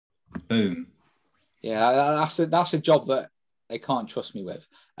Boom. Yeah, that's a job that they can't trust me with.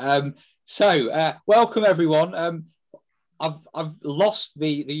 Welcome everyone. I've lost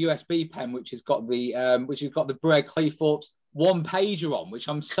the USB pen, which has got the Brad Cleethorpes one pager on, which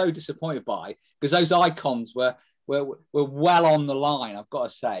I'm so disappointed by, because those icons were well on the line, I've got to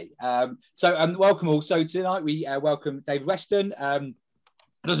say. Welcome all. So tonight we welcome David Weston.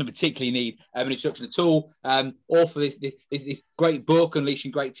 Doesn't particularly need an introduction at all, or for this great book, Unleashing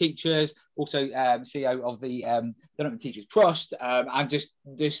Great Teachers, also CEO of the Development Teachers Trust, and just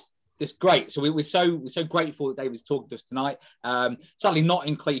great. So we're so grateful that David's talking to us tonight. Sadly not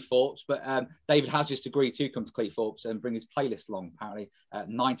in Cleethorpes, but David has just agreed to come to Cleethorpes and bring his playlist along, apparently,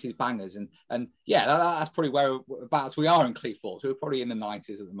 90s bangers. And yeah, that's probably whereabouts we are in Cleethorpes. We're probably in the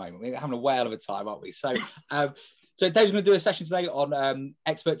 90s at the moment. We're having a whale of a time, aren't we? So So Dave's going to do a session today on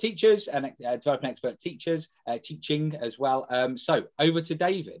expert teachers and developing expert teachers, teaching as well. So over to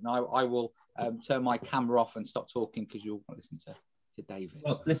David, and I will turn my camera off and stop talking because you'll want to listen to David.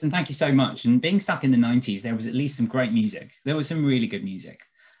 Well, listen, thank you so much. And being stuck in the 90s, there was at least some great music. There was some really good music.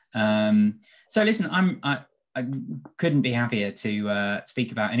 So listen, I couldn't be happier to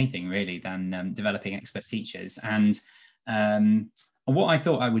speak about anything really than developing expert teachers. And what I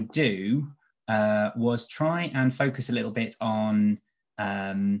thought I would do was try and focus a little bit on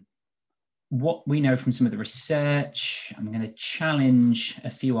what we know from some of the research. I'm going to challenge a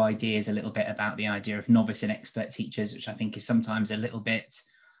few ideas a little bit about the idea of novice and expert teachers, which I think is sometimes a little bit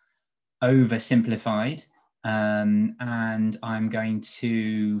oversimplified. And I'm going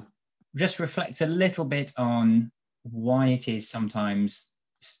to just reflect a little bit on why it is sometimes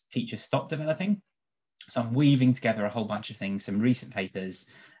teachers stop developing. So I'm weaving together a whole bunch of things, some recent papers,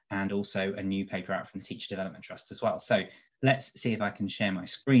 and also a new paper out from the Teacher Development Trust as well. So let's see if I can share my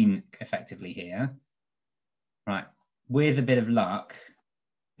screen effectively here. Right, with a bit of luck,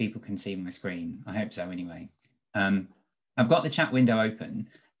 people can see my screen. I hope so anyway. I've got the chat window open,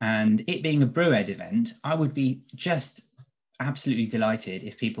 and it being a BrewEd event, I would be just absolutely delighted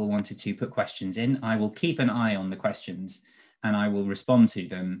if people wanted to put questions in. I will keep an eye on the questions and I will respond to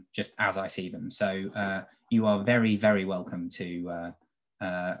them just as I see them. So you are very, very welcome to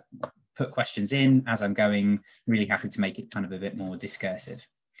put questions in as I'm going. Really happy to make it kind of a bit more discursive.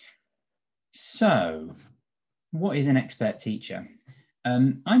 So what is an expert teacher?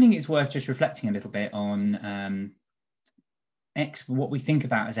 I think it's worth just reflecting a little bit on what we think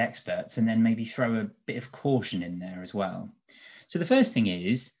about as experts, and then maybe throw a bit of caution in there as well. So the first thing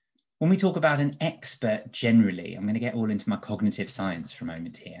is, when we talk about an expert generally, I'm going to get all into my cognitive science for a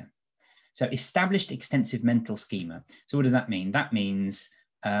moment here. So established extensive mental schema. So what does that mean? That means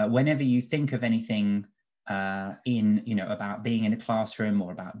whenever you think of anything about being in a classroom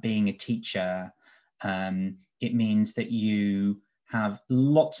or about being a teacher, it means that you have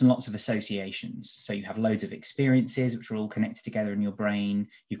lots and lots of associations. So you have loads of experiences which are all connected together in your brain.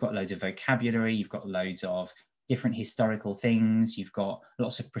 You've got loads of vocabulary. You've got loads of different historical things. You've got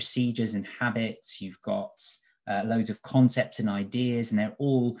lots of procedures and habits. You've got loads of concepts and ideas, and they're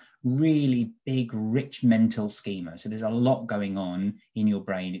all really big, rich mental schema. So there's a lot going on in your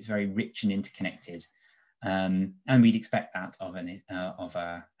brain. It's very rich and interconnected. And we'd expect that of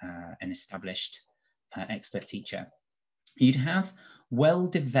an established expert teacher. You'd have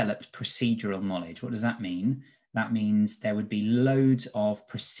well-developed procedural knowledge. What does that mean? That means there would be loads of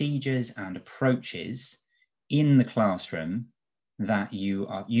procedures and approaches in the classroom that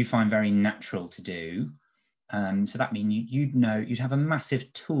you find very natural to do. So that means you'd have a massive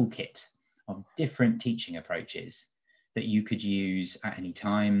toolkit of different teaching approaches that you could use at any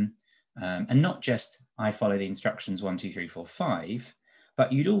time, and not just I follow the instructions 1, 2, 3, 4, 5,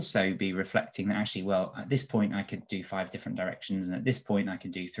 but you'd also be reflecting that actually, well, at this point I could do 5 different directions, and at this point I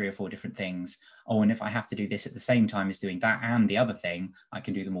could do 3 or 4 different things. Oh, and if I have to do this at the same time as doing that and the other thing, I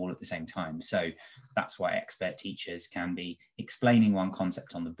can do them all at the same time. So that's why expert teachers can be explaining one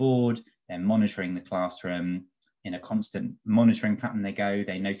concept on the board, they're monitoring the classroom. In a constant monitoring pattern they go,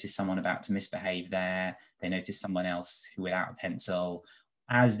 they notice someone about to misbehave there, they notice someone else who without a pencil.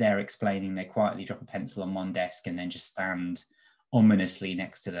 As they're explaining, they quietly drop a pencil on one desk and then just stand ominously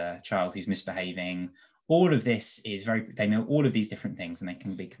next to the child who's misbehaving. All of this is they know all of these different things and they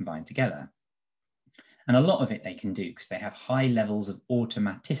can be combined together. And a lot of it they can do because they have high levels of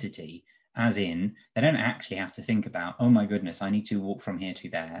automaticity, as in they don't actually have to think about, oh my goodness, I need to walk from here to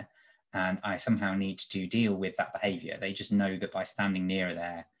there, and I somehow need to deal with that behavior. They just know that by standing near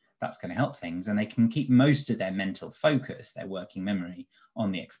there, that's going to help things, and they can keep most of their mental focus, their working memory,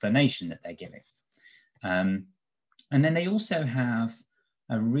 on the explanation that they're giving. And then they also have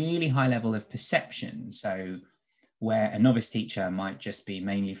a really high level of perception. So where a novice teacher might just be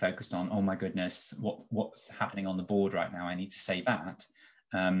mainly focused on, oh my goodness, what's happening on the board right now? I need to say that.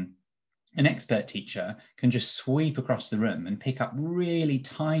 An expert teacher can just sweep across the room and pick up really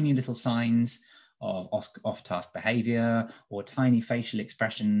tiny little signs of off-task behavior or tiny facial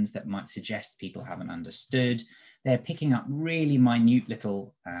expressions that might suggest people haven't understood. They're picking up really minute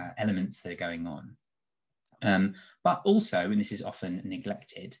little elements that are going on. But also, and this is often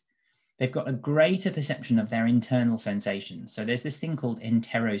neglected, they've got a greater perception of their internal sensations. So there's this thing called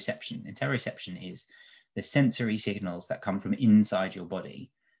interoception. Interoception is the sensory signals that come from inside your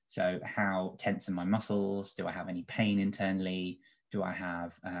body. So how tense are my muscles? Do I have any pain internally? Do I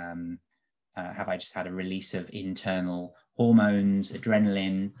have I just had a release of internal hormones,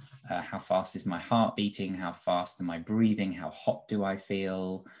 adrenaline? How fast is my heart beating? How fast am I breathing? How hot do I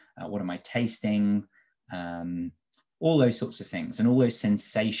feel? What am I tasting? All those sorts of things, and all those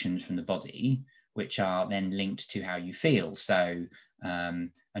sensations from the body, which are then linked to how you feel. So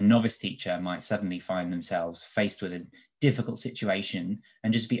a novice teacher might suddenly find themselves faced with a difficult situation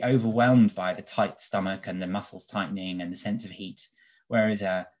and just be overwhelmed by the tight stomach and the muscles tightening and the sense of heat. Whereas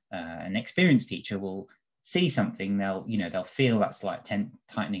an experienced teacher will see something, they'll feel that slight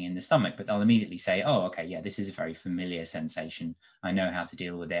tightening in the stomach, but they'll immediately say, oh, okay, yeah, this is a very familiar sensation. I know how to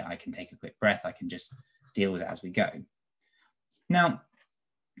deal with it. I can take a quick breath. I can just deal with it as we go. Now,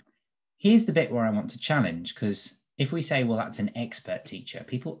 here's the bit where I want to challenge, because if we say, well, that's an expert teacher,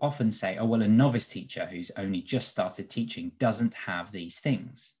 people often say, oh, well, a novice teacher who's only just started teaching doesn't have these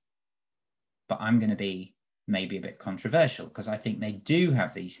things. But I'm going to be maybe a bit controversial, because I think they do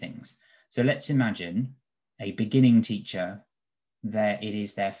have these things. So let's imagine a beginning teacher, it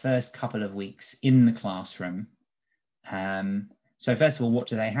is their first couple of weeks in the classroom. So first of all, what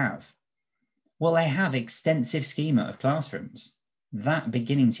do they have? Well, they have extensive schema of classrooms. That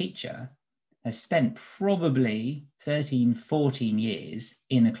beginning teacher has spent probably 13, 14 years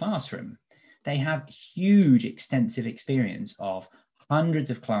in a classroom. They have huge, extensive experience of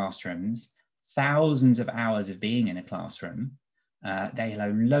hundreds of classrooms, thousands of hours of being in a classroom. They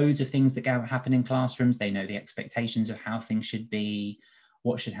know loads of things that happen in classrooms. They know the expectations of how things should be,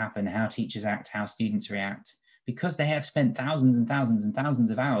 what should happen, how teachers act, how students react, because they have spent thousands and thousands and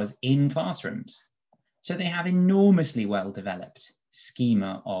thousands of hours in classrooms. So they have enormously well-developed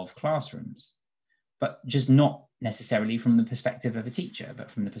schema of classrooms, but just not necessarily from the perspective of a teacher,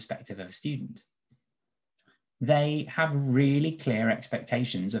 but from the perspective of a student. They have really clear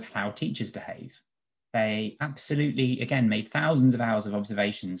expectations of how teachers behave. They absolutely, again, made thousands of hours of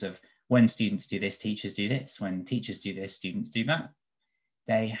observations of when students do this, teachers do this, when teachers do this, students do that.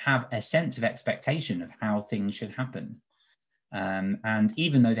 They have a sense of expectation of how things should happen. And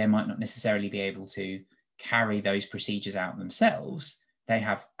even though they might not necessarily be able to carry those procedures out themselves, they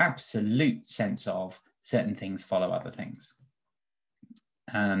have absolute sense of certain things follow other things.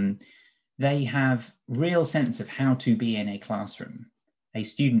 They have real sense of how to be in a classroom. A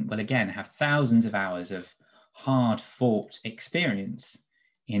student will again have thousands of hours of hard-fought experience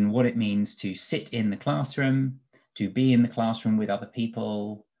in what it means to sit in the classroom, to be in the classroom with other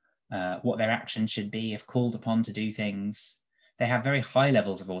people, what their actions should be if called upon to do things. They have very high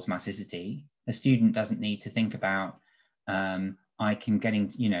levels of automaticity. A student doesn't need to think about, the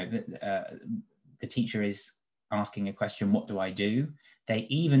teacher is asking a question, what do I do?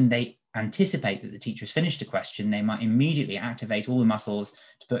 They anticipate that the teacher has finished a question. They might immediately activate all the muscles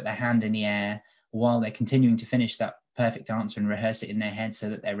to put their hand in the air while they're continuing to finish that perfect answer and rehearse it in their head so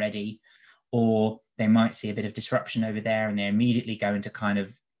that they're ready. Or they might see a bit of disruption over there and they immediately go into kind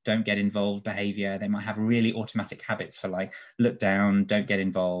of don't get involved behavior. They might have really automatic habits for like, look down, don't get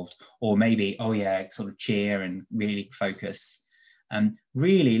involved, or maybe, oh yeah, sort of cheer and really focus.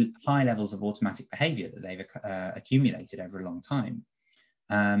 Really high levels of automatic behavior that they've accumulated over a long time.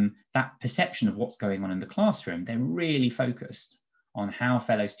 That perception of what's going on in the classroom, they're really focused on how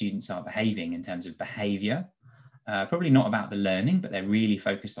fellow students are behaving in terms of behavior, probably not about the learning, but they're really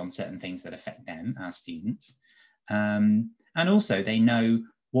focused on certain things that affect them as students. And also they know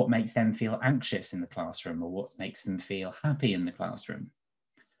what makes them feel anxious in the classroom or what makes them feel happy in the classroom.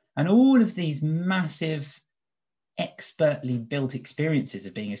 And all of these massive, expertly built experiences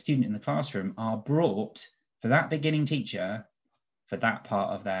of being a student in the classroom are brought for that beginning teacher for that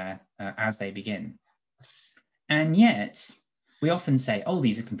part of their, as they begin. And yet, we often say, oh,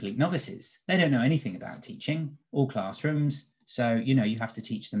 these are complete novices. They don't know anything about teaching or classrooms. So, you have to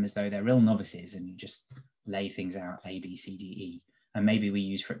teach them as though they're real novices and you just lay things out A, B, C, D, E. And maybe we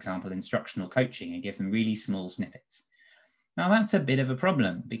use, for example, instructional coaching and give them really small snippets. Now, that's a bit of a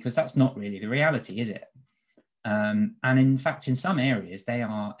problem because that's not really the reality, is it? And in fact, in some areas, they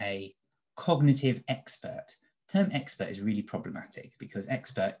are a cognitive expert, term expert is really problematic because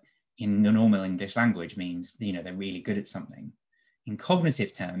expert in the normal English language means, they're really good at something. In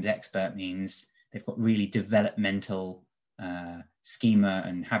cognitive terms, expert means they've got really developmental schema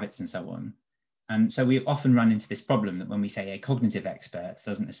and habits and so on. And so we often run into this problem that when we say a cognitive expert,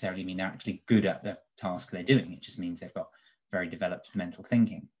 doesn't necessarily mean they're actually good at the task they're doing. It just means they've got very developed mental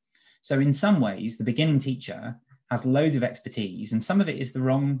thinking. So in some ways, the beginning teacher has loads of expertise, and some of it is the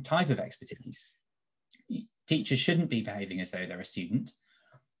wrong type of expertise. Teachers shouldn't be behaving as though they're a student,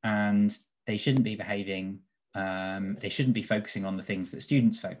 and they shouldn't be behaving, they shouldn't be focusing on the things that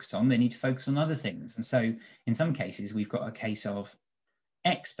students focus on. They need to focus on other things. And so in some cases, we've got a case of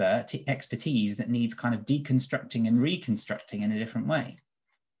expertise that needs kind of deconstructing and reconstructing in a different way.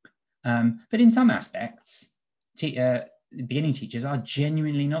 But in some aspects, beginning teachers are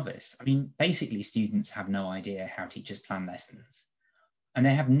genuinely novice. I mean, basically, students have no idea how teachers plan lessons. And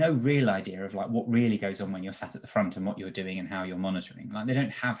they have no real idea of like what really goes on when you're sat at the front and what you're doing and how you're monitoring. Like they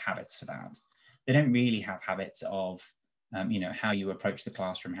don't have habits for that. They don't really have habits of, how you approach the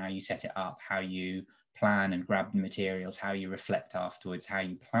classroom, how you set it up, how you plan and grab the materials, how you reflect afterwards, how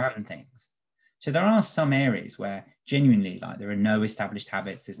you plan things. So there are some areas where genuinely like there are no established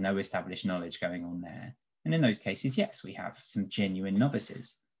habits, there's no established knowledge going on there. And in those cases, yes, we have some genuine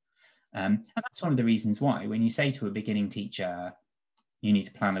novices. And that's one of the reasons why when you say to a beginning teacher, you need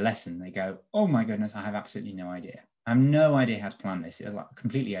to plan a lesson, they go, oh my goodness, I have absolutely no idea. I have no idea how to plan this. It's like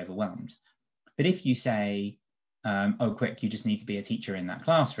completely overwhelmed. But if you say, oh, quick, you just need to be a teacher in that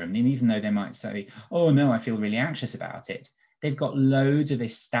classroom, and even though they might say, oh no, I feel really anxious about it, they've got loads of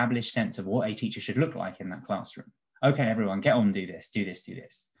established sense of what a teacher should look like in that classroom. Okay, everyone, get on, do this, do this, do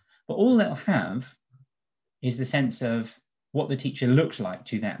this. But all they'll have is the sense of what the teacher looked like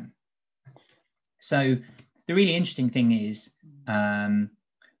to them. So the really interesting thing is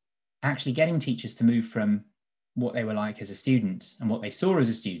actually getting teachers to move from what they were like as a student and what they saw as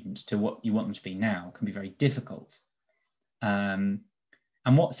a student to what you want them to be now can be very difficult. And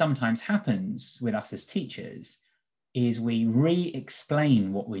what sometimes happens with us as teachers is we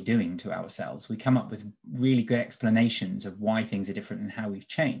re-explain what we're doing to ourselves. We come up with really good explanations of why things are different and how we've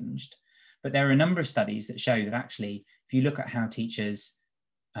changed. But there are a number of studies that show that actually, if you look at how teachers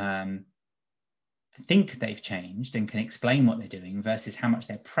think they've changed and can explain what they're doing versus how much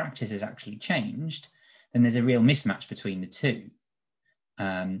their practice has actually changed, then there's a real mismatch between the two.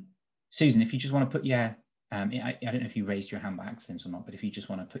 Susan, if you just want to put your, I don't know if you raised your hand by accident or not, but if you just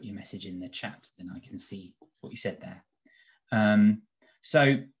want to put your message in the chat, then I can see what you said there.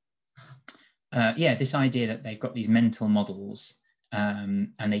 Yeah, this idea that they've got these mental models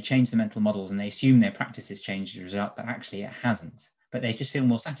and they change the mental models and they assume their practice has changed as a result, but actually it hasn't. But they just feel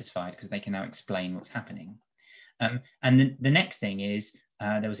more satisfied because they can now explain what's happening. And then the next thing is,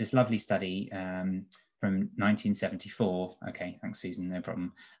 there was this lovely study from 1974. Okay, thanks, Susan, no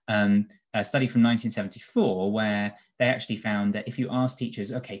problem. A study from 1974 where they actually found that if you ask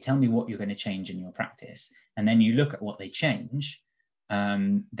teachers, okay, tell me what you're going to change in your practice, and then you look at what they change,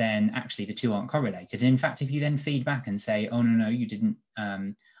 then actually the two aren't correlated. And in fact, if you then feed back and say, oh, no, you didn't,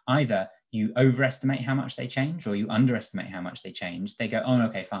 either you overestimate how much they change or you underestimate how much they change, they go, oh,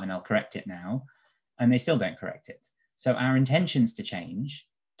 okay, fine, I'll correct it now. And they still don't correct it. So our intentions to change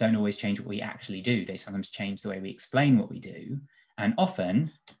don't always change what we actually do. They sometimes change the way we explain what we do. And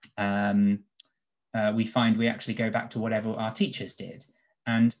often we find we actually go back to whatever our teachers did.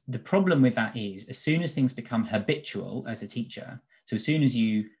 And the problem with that is as soon as things become habitual as a teacher, so as soon as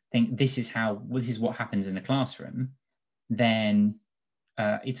you think this is what happens in the classroom, then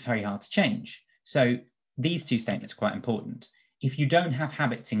it's very hard to change. So these two statements are quite important. If you don't have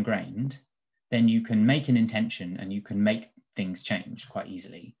habits ingrained, then you can make an intention and you can make things change quite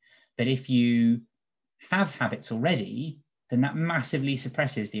easily. But if you have habits already, then that massively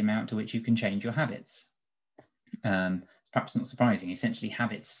suppresses the amount to which you can change your habits. Perhaps not surprising, essentially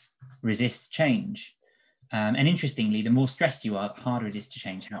habits resist change. And interestingly, the more stressed you are, the harder it is to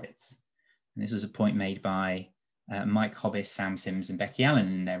change habits. And this was a point made by Mike Hobbis, Sam Sims, and Becky Allen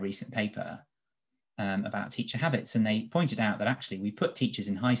in their recent paper about teacher habits. And they pointed out that actually we put teachers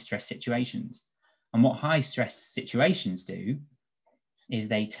in high stress situations. And what high stress situations do is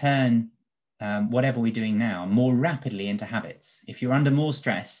they turn whatever we're doing now more rapidly into habits. If you're under more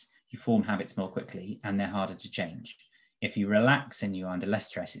stress, you form habits more quickly and they're harder to change. If you relax and you're under less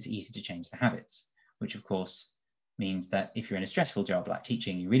stress, it's easy to change the habits, which of course means that if you're in a stressful job like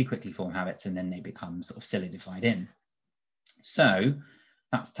teaching, you really quickly form habits and then they become sort of solidified in. So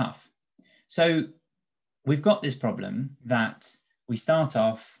that's tough. So we've got this problem that we start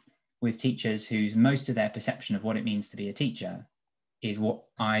off with teachers whose most of their perception of what it means to be a teacher is what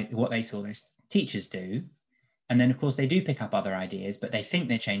they saw their teachers do. And then, of course, they do pick up other ideas, but they think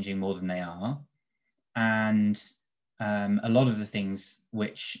they're changing more than they are. And a lot of the things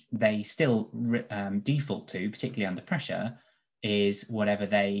which they still default to, particularly under pressure, is whatever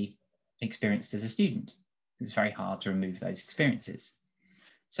they experienced as a student. It's very hard to remove those experiences.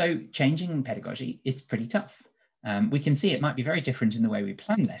 So changing pedagogy, it's pretty tough. We can see it might be very different in the way we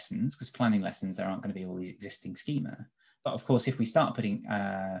plan lessons, because planning lessons, there aren't going to be all these existing schema. But of course, if we start putting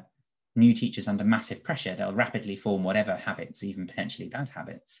new teachers under massive pressure, they'll rapidly form whatever habits, even potentially bad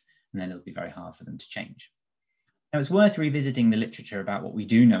habits, and then it'll be very hard for them to change. Now, it's worth revisiting the literature about what we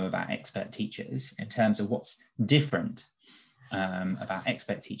do know about expert teachers in terms of what's different about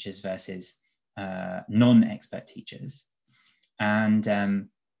expert teachers versus non-expert teachers. And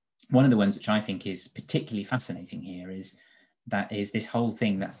one of the ones which I think is particularly fascinating here is this whole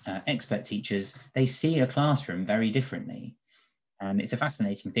thing that expert teachers, they see a classroom very differently. And it's a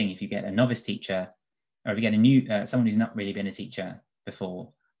fascinating thing if you get a novice teacher, or if you get a new someone who's not really been a teacher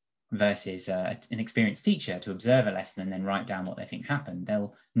before, versus an experienced teacher, to observe a lesson and then write down what they think happened.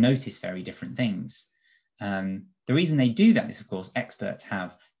 They'll notice very different things. The reason they do that is, of course, experts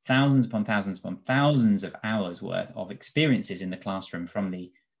have thousands upon thousands of hours worth of experiences in the classroom from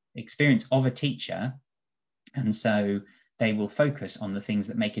the experience of a teacher. And so they will focus on the things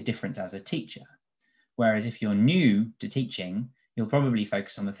that make a difference as a teacher. Whereas if you're new to teaching, you'll probably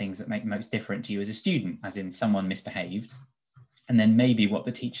focus on the things that make most different to you as a student, as in someone misbehaved, and then maybe what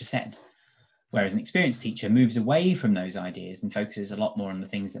the teacher said. Whereas an experienced teacher moves away from those ideas and focuses a lot more on the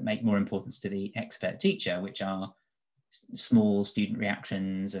things that make more importance to the expert teacher, which are small student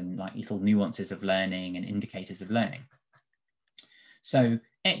reactions and like little nuances of learning and indicators of learning. So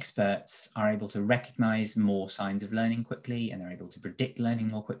experts are able to recognize more signs of learning quickly, and they're able to predict learning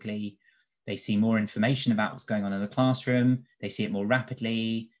more quickly. They see more information about what's going on in the classroom. They see it more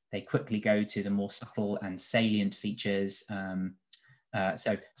rapidly. They quickly go to the more subtle and salient features.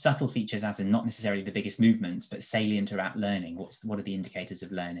 So subtle features as in not necessarily the biggest movements, but salient about learning. What are the indicators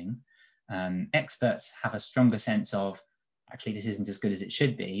of learning? Experts have a stronger sense of, actually, this isn't as good as it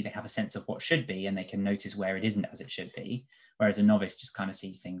should be. They have a sense of what should be, and they can notice where it isn't as it should be. Whereas a novice just kind of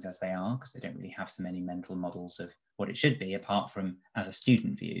sees things as they are, because they don't really have so many mental models of what it should be, apart from as a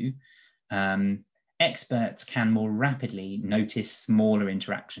student view. Experts can more rapidly notice smaller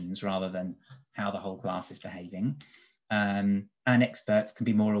interactions rather than how the whole class is behaving. And experts can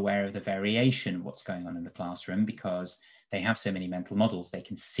be more aware of the variation of what's going on in the classroom, because they have so many mental models. They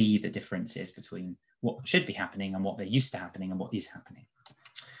can see the differences between what should be happening and what they're used to happening and what is happening.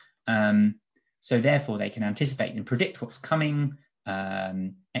 So therefore, they can anticipate and predict what's coming.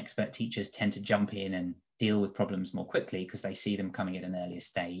 Expert teachers tend to jump in and deal with problems more quickly because they see them coming at an earlier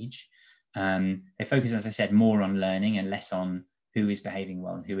stage. They focus, as I said, more on learning and less on who is behaving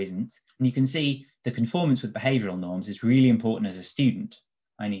well and who isn't. And you can see the conformance with behavioral norms is really important as a student.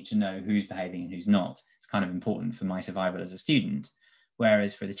 I need to know who's behaving and who's not. It's kind of important for my survival as a student.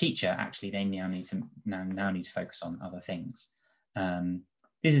 Whereas for the teacher, actually, they now need to focus on other things.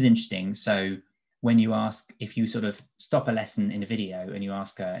 This is interesting. So when you ask, if you sort of stop a lesson in a video and you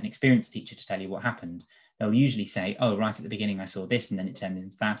ask an experienced teacher to tell you what happened, they'll usually say, oh, right at the beginning, I saw this, and then it turned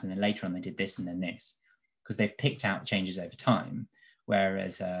into that, and then later on they did this and then this, because they've picked out changes over time.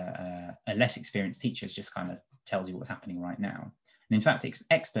 Whereas a less experienced teacher just kind of tells you what's happening right now. And in fact,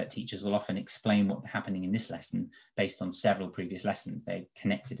 expert teachers will often explain what's happening in this lesson based on several previous lessons. They've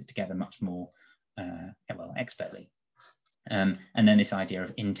connected it together much more, well, expertly. And then this idea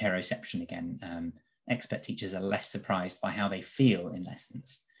of interoception again. Expert teachers are less surprised by how they feel in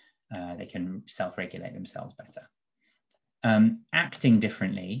lessons. They can self-regulate themselves better. Acting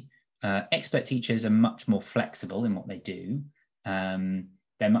differently, expert teachers are much more flexible in what they do.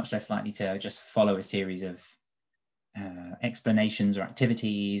 They're much less likely to just follow a series of explanations or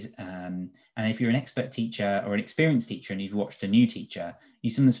activities. And if you're an expert teacher or an experienced teacher and you've watched a new teacher, you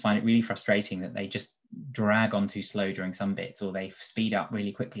sometimes find it really frustrating that they just drag on too slow during some bits, or they speed up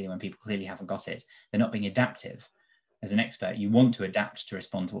really quickly when people clearly haven't got it. They're not being adaptive. As an expert, you want to adapt to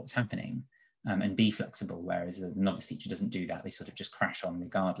respond to what's happening and be flexible, whereas the novice teacher doesn't do that. They sort of just crash on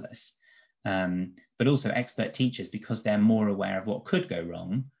regardless. But also expert teachers, because they're more aware of what could go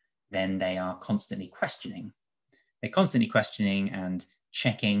wrong, then they are constantly questioning. They're constantly questioning and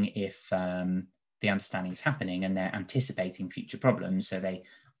checking if the understanding is happening, and they're anticipating future problems. So they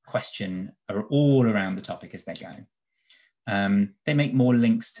question all around the topic as they go. They make more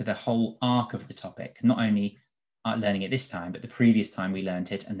links to the whole arc of the topic, not only learning it this time, but the previous time we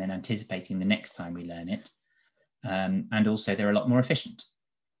learned it, and then anticipating the next time we learn it. And also they're a lot more efficient.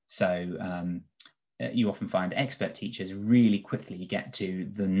 So you often find that expert teachers really quickly get to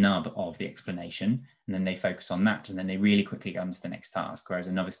the nub of the explanation, and then they focus on that, and then they really quickly go on to the next task, whereas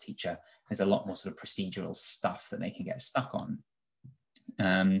a novice teacher has a lot more sort of procedural stuff that they can get stuck on.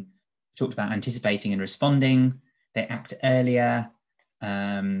 Talked about anticipating and responding. They act earlier,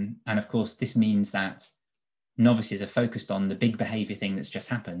 and of course this means that novices are focused on the big behavior thing that's just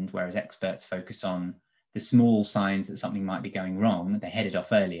happened, whereas experts focus on the small signs that something might be going wrong. They head it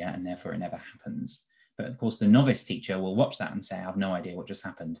off earlier, and therefore it never happens. But of course, the novice teacher will watch that and say, I have no idea what just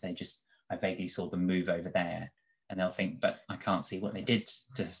happened. I vaguely saw them move over there. And they'll think, but I can't see what they did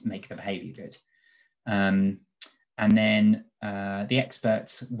to make the behavior good. And then the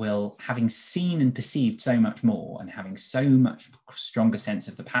experts will, having seen and perceived so much more and having so much stronger sense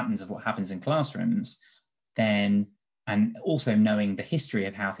of the patterns of what happens in classrooms, then, and also knowing the history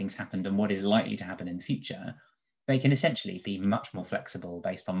of how things happened and what is likely to happen in the future, they can essentially be much more flexible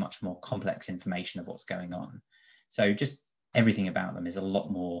based on much more complex information of what's going on. So just everything about them is a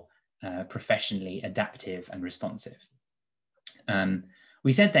lot more professionally adaptive and responsive.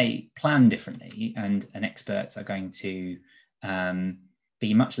 We said they plan differently, and experts are going to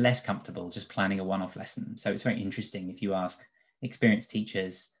be much less comfortable just planning a one-off lesson. So it's very interesting if you ask experienced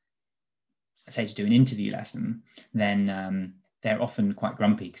teachers, say, to do an interview lesson, then they're often quite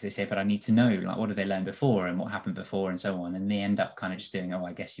grumpy because they say, but I need to know, like, what did they learn before and what happened before and so on. And they end up kind of just doing, oh,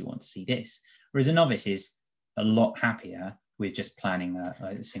 I guess you want to see this. Whereas a novice is a lot happier with just planning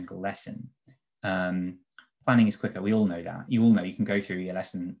a single lesson. Planning is quicker. We all know that. You all know you can go through your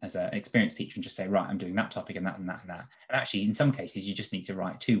lesson as an experienced teacher and just say, right, I'm doing that topic and that and that and that. And actually, in some cases, you just need to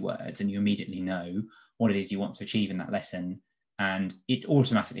write 2 words and you immediately know what it is you want to achieve in that lesson. And it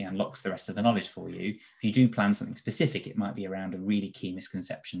automatically unlocks the rest of the knowledge for you. If you do plan something specific, it might be around a really key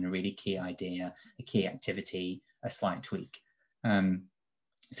misconception, a really key idea, a key activity, a slight tweak.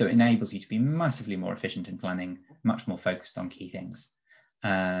 So it enables you to be massively more efficient in planning, much more focused on key things.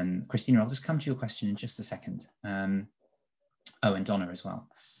 Christina, I'll just come to your question in just a second. Oh, and Donna as well.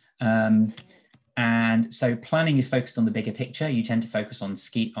 And so planning is focused on the bigger picture. You tend to focus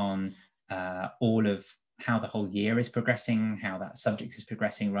on all of how the whole year is progressing, how that subject is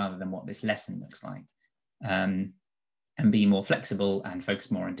progressing, rather than what this lesson looks like. And be more flexible and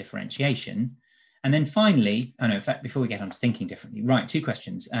focus more on differentiation. And then finally, in fact, before we get on to thinking differently, right, 2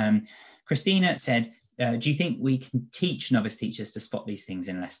 questions. Christina said, do you think we can teach novice teachers to spot these things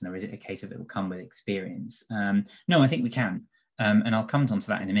in a lesson, or is it a case of it will come with experience? No, I think we can. And I'll come on to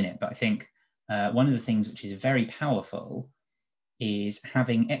that in a minute. But I think one of the things which is very powerful is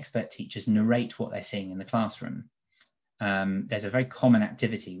having expert teachers narrate what they're seeing in the classroom. There's a very common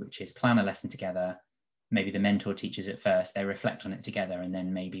activity, which is plan a lesson together. Maybe the mentor teaches it first, they reflect on it together, and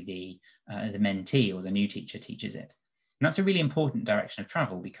then maybe the mentee or the new teacher teaches it. And that's a really important direction of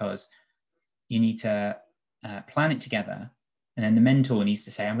travel, because you need to plan it together, and then the mentor needs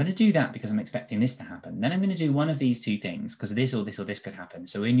to say, I'm going to do that because I'm expecting this to happen. Then I'm going to do one of these 2 things because this or this or this could happen.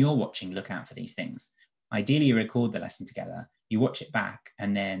 So in your watching, look out for these things. Ideally, you record the lesson together, you watch it back,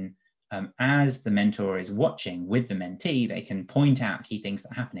 and then as the mentor is watching with the mentee, they can point out key things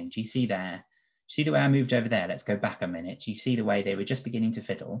that are happening. Do you see there? See the way I moved over there? Let's go back a minute. Do you see the way they were just beginning to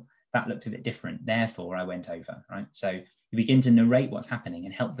fiddle? That looked a bit different. Therefore, I went over, right? So you begin to narrate what's happening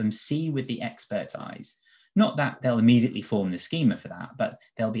and help them see with the expert's eyes. Not that they'll immediately form the schema for that, but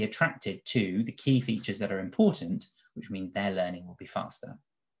they'll be attracted to the key features that are important, which means their learning will be faster.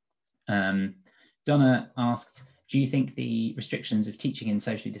 Donna asked, do you think the restrictions of teaching in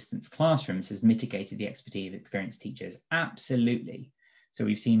socially distanced classrooms has mitigated the expertise of experienced teachers? Absolutely. So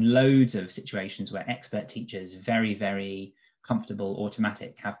we've seen loads of situations where expert teachers, very, very comfortable,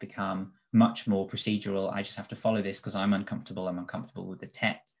 automatic, have become much more procedural. I just have to follow this because I'm uncomfortable with the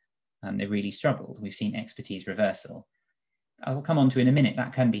text. They've really struggled. We've seen expertise reversal. As I'll come on to in a minute,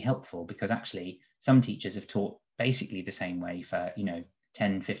 that can be helpful because actually some teachers have taught basically the same way for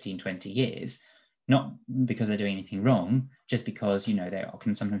 10, 15, 20 years, not because they're doing anything wrong, just because they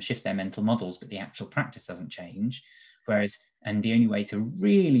can sometimes shift their mental models, but the actual practice doesn't change. And the only way to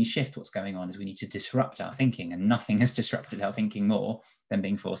really shift what's going on is we need to disrupt our thinking, and nothing has disrupted our thinking more than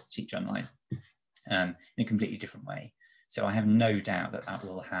being forced to teach online in a completely different way. So I have no doubt that that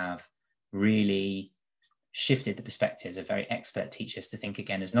will have really shifted the perspectives of very expert teachers to think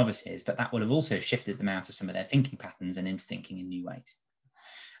again as novices, but that will have also shifted them out of some of their thinking patterns and into thinking in new ways.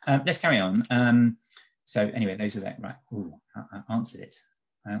 Let's carry on. So anyway, those were that, right. Ooh, I answered it.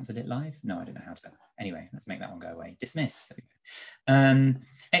 I answered it live? No, I don't know how to. Anyway, let's make that one go away. Dismiss.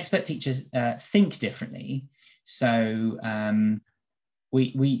 Expert teachers think differently. So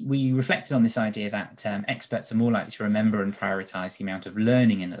we reflected on this idea that experts are more likely to remember and prioritize the amount of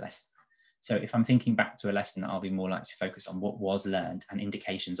learning in a lesson. So if I'm thinking back to a lesson, I'll be more likely to focus on what was learned and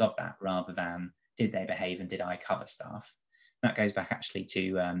indications of that, rather than did they behave and did I cover stuff. That goes back actually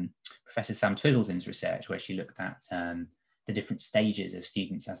to Professor Sam Twizzleton's research, where she looked at the different stages of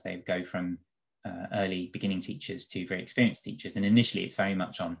students as they go from early beginning teachers to very experienced teachers. And initially it's very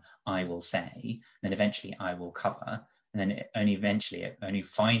much on I will say, then eventually I will cover, and then only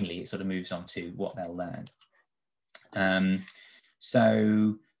finally it sort of moves on to what they'll learn.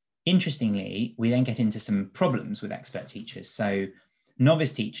 So interestingly, we then get into some problems with expert teachers. So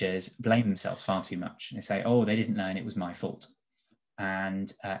novice teachers blame themselves far too much. They say, oh, they didn't learn, it was my fault.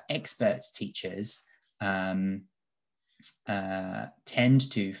 And expert teachers tend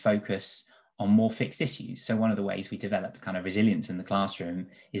to focus on more fixed issues. So one of the ways we develop kind of resilience in the classroom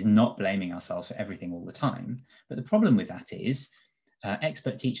is not blaming ourselves for everything all the time. But the problem with that is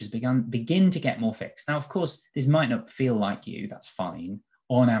expert teachers begin to get more fixed. Now, of course, this might not feel like you, that's fine.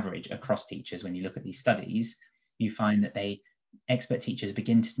 On average, across teachers, when you look at these studies, you find that expert teachers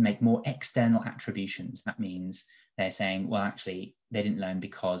begin to make more external attributions. That means they're saying, well, actually, they didn't learn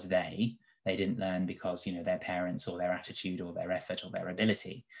because they didn't learn because, you know, their parents or their attitude or their effort or their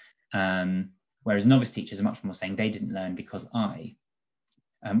ability. Whereas novice teachers are much more saying they didn't learn because I,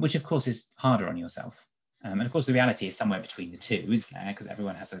 which of course is harder on yourself. And of course, the reality is somewhere between the two, isn't there? Because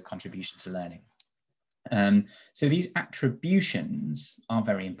everyone has a contribution to learning. So these attributions are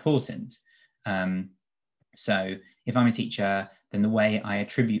very important. So if I'm a teacher, then the way I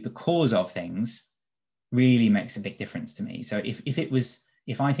attribute the cause of things really makes a big difference to me. So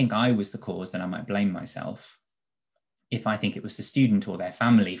if I think I was the cause, then I might blame myself. If I think it was the student or their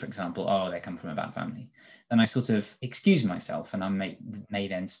family, for example, oh, they come from a bad family, then I sort of excuse myself and I may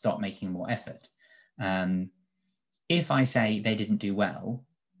then stop making more effort. If I say they didn't do well,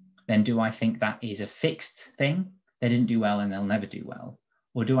 then do I think that is a fixed thing? They didn't do well and they'll never do well.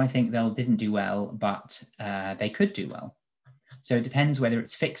 Or do I think they didn't do well, but they could do well? So it depends whether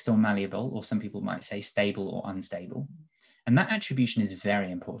it's fixed or malleable, or some people might say stable or unstable. And that attribution is very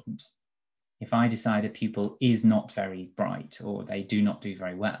important. If I decide a pupil is not very bright or they do not do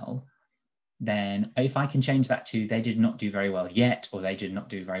very well, then if I can change that to they did not do very well yet, or they did not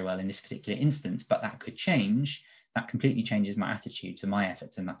do very well in this particular instance, but that could change, that completely changes my attitude to my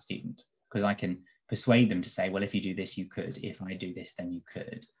efforts in that student, because I can persuade them to say, well, if you do this, you could. If I do this, then you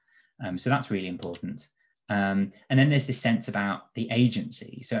could. So that's really important. And then there's this sense about the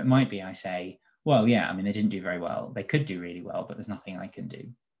agency. So it might be I say, well, yeah, I mean, they didn't do very well. They could do really well, but there's nothing I can do.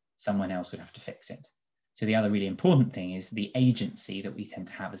 Someone else would have to fix it. So the other really important thing is the agency that we tend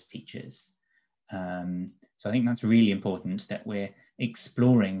to have as teachers. So I think that's really important, that we're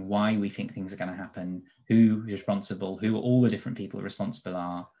exploring why we think things are going to happen, who's responsible, who all the different people responsible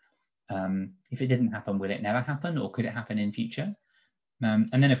are. If it didn't happen, will it never happen, or could it happen in future?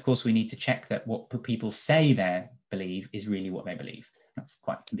 And then, of course, we need to check that what people say they believe is really what they believe.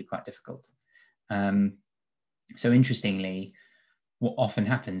 Can be quite difficult. So interestingly, what often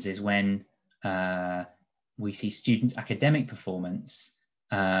happens is when we see students' academic performance,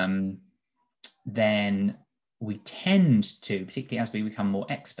 then we tend to, particularly as we become more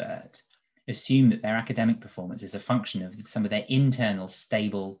expert, assume that their academic performance is a function of some of their internal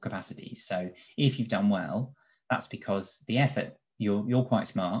stable capacities. So if you've done well, that's because the effort, you're quite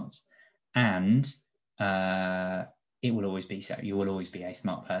smart, and it will always be so. You will always be a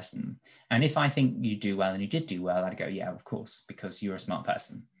smart person. And if I think you do well and you did do well, I'd go, yeah, of course, because you're a smart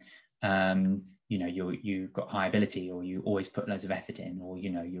person. You know, you've got high ability, or you always put loads of effort in, or, you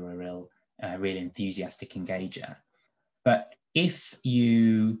know, you're a real enthusiastic engager. But if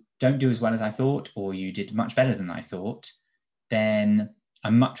you don't do as well as I thought, or you did much better than I thought, then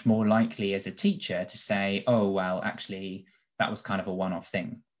I'm much more likely as a teacher to say, oh, well, actually, that was kind of a one-off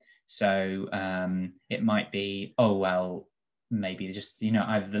thing. So it might be, oh, well, maybe just, you know,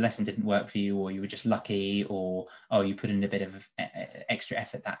 either the lesson didn't work for you, or you were just lucky, or, oh, you put in a bit of extra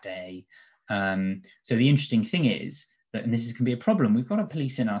effort that day. So the interesting thing is that, and this can be a problem, we've got to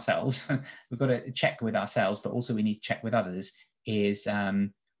police in ourselves, we've got to check with ourselves, but also we need to check with others, is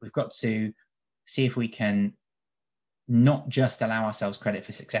we've got to see if we can not just allow ourselves credit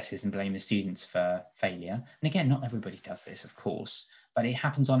for successes and blame the students for failure. And again, not everybody does this, of course, but it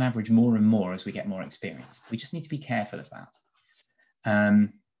happens on average more and more as we get more experienced. We just need to be careful of that.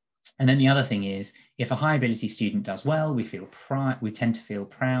 And then the other thing is, if a high ability student does well, we tend to feel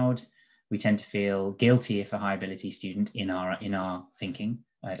proud. We tend to feel guilty if a high ability student in our thinking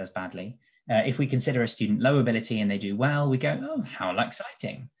does badly. If we consider a student low ability and they do well, we go, oh, how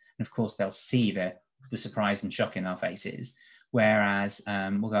exciting. And of course, they'll see the surprise and shock in our faces. Whereas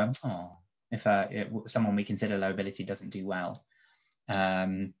we'll go, oh, if someone we consider low ability doesn't do well,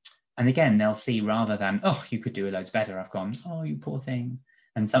 And again, they'll see, rather than, oh, you could do loads better, I've gone, oh, you poor thing.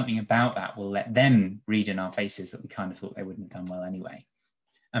 And something about that will let them read in our faces that we kind of thought they wouldn't have done well anyway.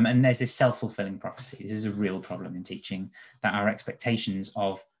 And there's this self-fulfilling prophecy. This is a real problem in teaching, that our expectations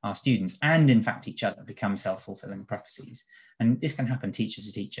of our students, and in fact each other, become self-fulfilling prophecies. And this can happen teacher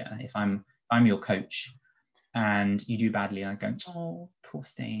to teacher. If I'm your coach and you do badly, and I go, oh, poor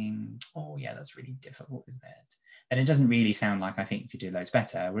thing, oh yeah, that's really difficult, isn't it? Then it doesn't really sound like I think you could do loads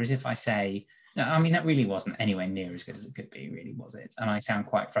better. Whereas if I say, no, I mean, that really wasn't anywhere near as good as it could be, really, was it? And I sound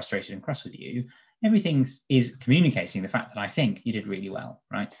quite frustrated and cross with you, everything is communicating the fact that I think you did really well,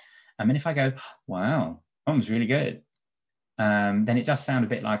 right? And if I go, wow, that was really good, then it does sound a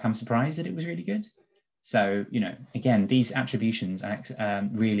bit like I'm surprised that it was really good. So, you know, again, these attributions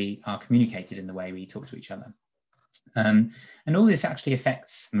really are communicated in the way we talk to each other. And all this actually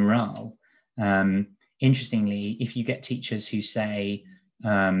affects morale. Interestingly, if you get teachers who say,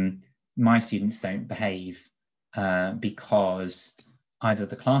 my students don't behave because either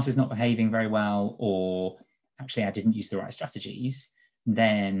the class is not behaving very well, or actually I didn't use the right strategies,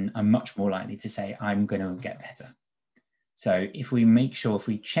 then I'm much more likely to say I'm going to get better. So if we make sure, if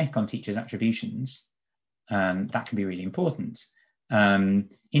we check on teachers' attributions, that can be really important.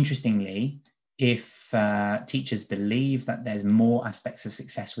 Interestingly, if teachers believe that there's more aspects of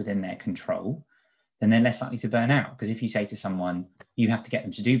success within their control, then they're less likely to burn out. Because if you say to someone, you have to get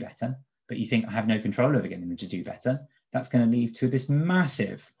them to do better, but you think I have no control over getting them to do better, that's going to lead to this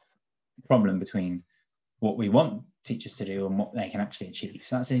massive problem between what we want teachers to do and what they can actually achieve.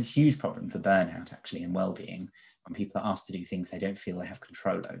 So that's a huge problem for burnout, actually, and well-being, when people are asked to do things they don't feel they have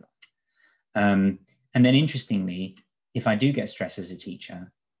control over. And then interestingly, if I do get stress as a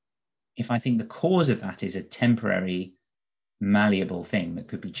teacher, if I think the cause of that is a temporary, malleable thing that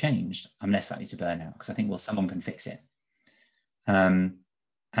could be changed, I'm less likely to burn out, because I think, well, someone can fix it.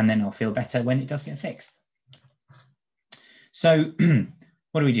 And then I'll feel better when it does get fixed. So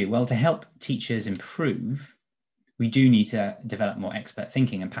what do we do? Well, to help teachers improve, we do need to develop more expert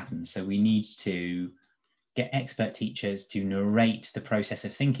thinking and patterns. So we need to get expert teachers to narrate the process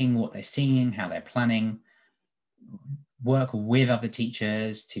of thinking, what they're seeing, how they're planning, work with other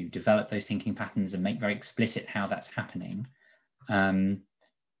teachers to develop those thinking patterns and make very explicit how that's happening, and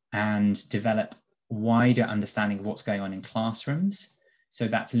develop wider understanding of what's going on in classrooms. So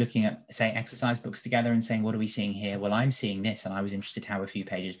that's looking at, say, exercise books together and saying, what are we seeing here? Well, I'm seeing this, and I was interested how a few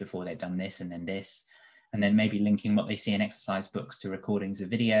pages before they've done this, and then this, and then maybe linking what they see in exercise books to recordings of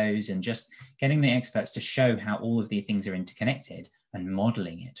videos, and just getting the experts to show how all of these things are interconnected and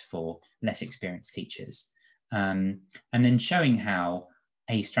modeling it for less experienced teachers. And then showing how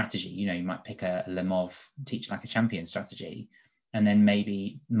a strategy, you know, you might pick a Lemov teach like a champion strategy, and then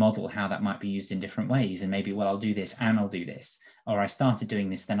maybe model how that might be used in different ways. And maybe, well, I'll do this and I'll do this, or I started doing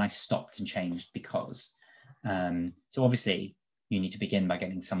this, then I stopped and changed because. So obviously you need to begin by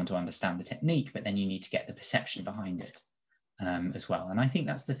getting someone to understand the technique, but then you need to get the perception behind it as well. And I think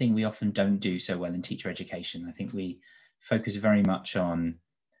that's the thing we often don't do so well in teacher education. I think we focus very much on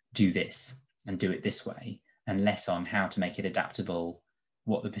do this and do it this way, and less on how to make it adaptable,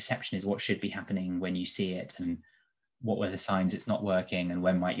 what the perception is, what should be happening when you see it, and what were the signs it's not working, and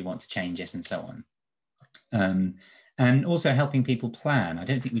when might you want to change it, and so on. And also helping people plan. I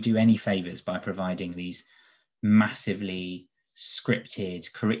don't think we do any favors by providing these massively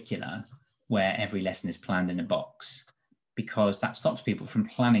scripted curricula where every lesson is planned in a box, because that stops people from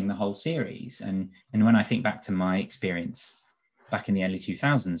planning the whole series. And when I think back to my experience back in the early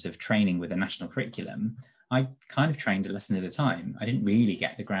 2000s of training with a national curriculum, I kind of trained a lesson at a time. I didn't really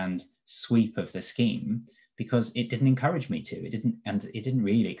get the grand sweep of the scheme, because it didn't encourage me to. It didn't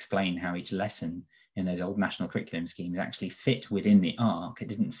really explain how each lesson in those old national curriculum schemes actually fit within the arc. It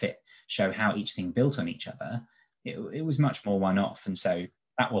didn't show how each thing built on each other. It was much more one-off, and so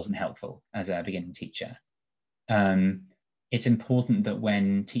that wasn't helpful as a beginning teacher. It's important that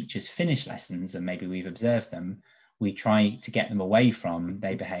when teachers finish lessons, and maybe we've observed them, we try to get them away from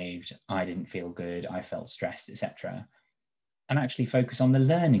they behaved, I didn't feel good, I felt stressed, etc., and actually focus on the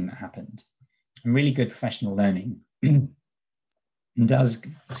learning that happened. And really good professional learning does,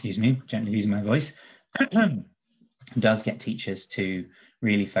 excuse me, gently losing my voice, does get teachers to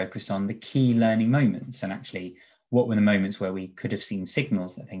really focus on the key learning moments, and actually what were the moments where we could have seen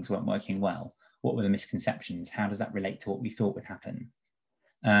signals that things weren't working well? What were the misconceptions? How does that relate to what we thought would happen?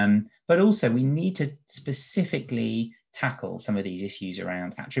 But also we need to specifically tackle some of these issues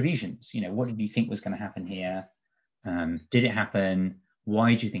around attributions. You know, what did you think was going to happen here? Did it happen?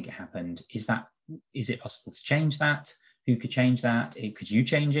 Why do you think it happened? Is it possible to change that? Who could change that? Could you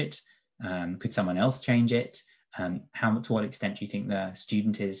change it? Could someone else change it? To what extent do you think the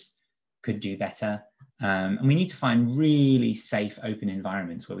student is could do better. And we need to find really safe, open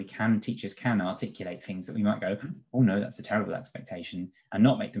environments where teachers can articulate things that we might go, oh no, that's a terrible expectation, and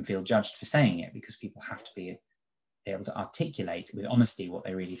not make them feel judged for saying it, because people have to be able to articulate with honesty what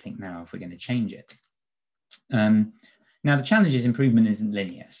they really think now if we're going to change it. Now, the challenge is improvement isn't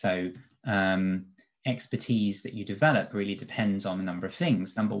linear. So expertise that you develop really depends on a number of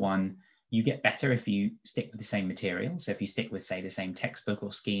things. Number one, you get better if you stick with the same material. So if you stick with, say, the same textbook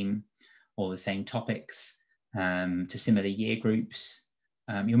or scheme, or the same topics to similar year groups,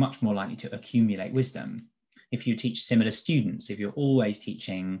 you're much more likely to accumulate wisdom. If you teach similar students, if you're always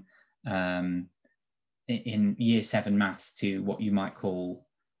teaching in year 7 maths to what you might call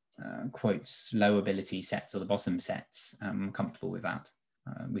quotes low ability sets or the bottom sets, I'm comfortable with that.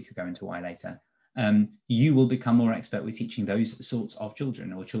 We could go into why later. You will become more expert with teaching those sorts of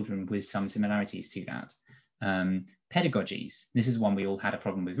children, or children with some similarities to that. Pedagogies. This is one we all had a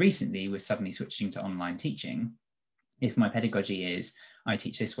problem with recently, with suddenly switching to online teaching. If my pedagogy is, I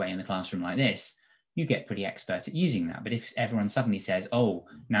teach this way in the classroom like this, you get pretty expert at using that. But if everyone suddenly says, oh,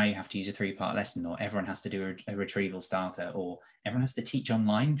 now you have to use a 3-part lesson, or everyone has to do a retrieval starter, or everyone has to teach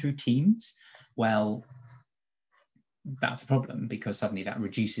online through Teams, well, that's a problem, because suddenly that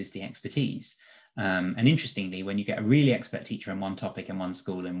reduces the expertise. And interestingly, when you get a really expert teacher in one topic in one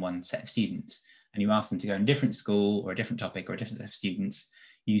school in one set of students, and you ask them to go in a different school or a different topic or a different set of students,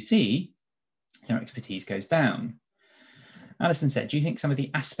 you see their expertise goes down. Alison said, do you think some of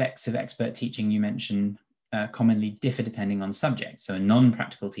the aspects of expert teaching you mentioned commonly differ depending on subject? So a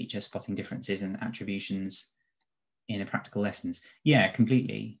non-practical teacher spotting differences and attributions in a practical lessons. Yeah,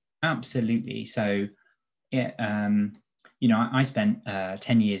 completely. Absolutely. So, yeah, you know, I spent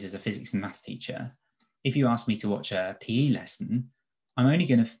 10 years as a physics and maths teacher. If you ask me to watch a PE lesson, I'm only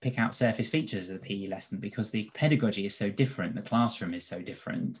going to pick out surface features of the PE lesson, because the pedagogy is so different, the classroom is so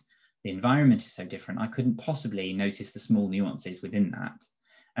different, the environment is so different. I couldn't possibly notice the small nuances within that.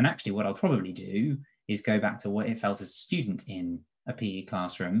 And actually what I'll probably do is go back to what it felt as a student in a PE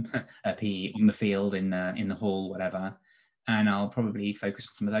classroom, a PE on the field, in the hall, whatever, and I'll probably focus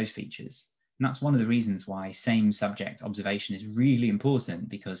on some of those features. And that's one of the reasons why same subject observation is really important,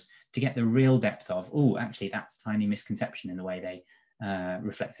 because to get the real depth of, oh, actually that's a tiny misconception in the way they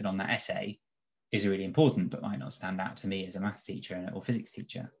reflected on that essay, is really important, but might not stand out to me as a maths teacher or physics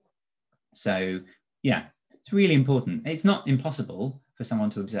teacher. So yeah, it's really important. It's not impossible for someone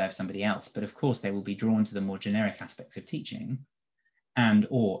to observe somebody else, but of course they will be drawn to the more generic aspects of teaching, and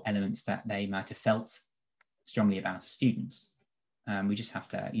or elements that they might have felt strongly about as students. We just have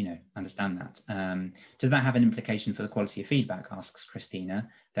to, you know, understand that. Does that have an implication for the quality of feedback, asks Christina,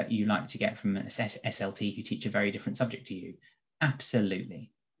 that you like to get from an SLT who teach a very different subject to you? Absolutely.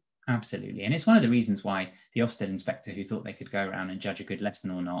 Absolutely. And it's one of the reasons why the Ofsted inspector who thought they could go around and judge a good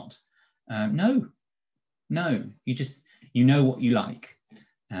lesson or not, no, you know what you like.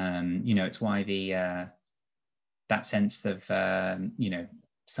 You know, it's why that sense of, you know,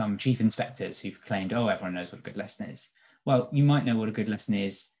 some chief inspectors who've claimed, oh, everyone knows what a good lesson is. Well, you might know what a good lesson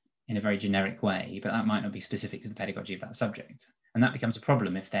is in a very generic way, but that might not be specific to the pedagogy of that subject. And that becomes a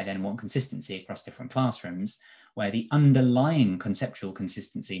problem if they then want consistency across different classrooms, where the underlying conceptual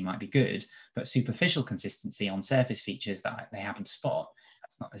consistency might be good, but superficial consistency on surface features that they happen to spot,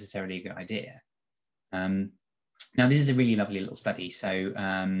 that's not necessarily a good idea. Now, this is a really lovely little study. So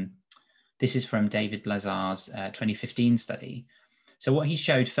this is from David Blazar's 2015 study. So what he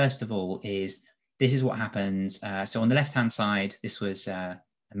showed, first of all, is this is what happens. So on the left-hand side, this was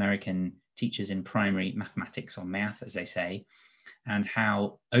American teachers in primary mathematics, or math, as they say, and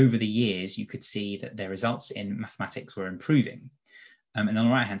how over the years you could see that their results in mathematics were improving. And on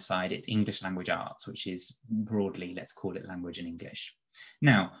the right-hand side, it's English language arts, which is broadly, let's call it language and English.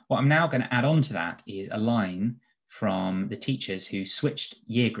 Now, what I'm now going to add on to that is a line from the teachers who switched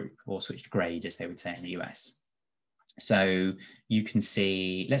year group, or switched grade, as they would say in the US. So you can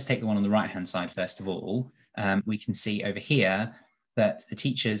see, let's take the one on the right-hand side first of all. We can see over here that the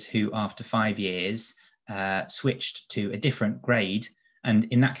teachers who, after 5 years, switched to a different grade, and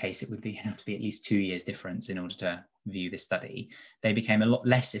in that case, it would have to be at least 2 years difference in order to view this study. They became a lot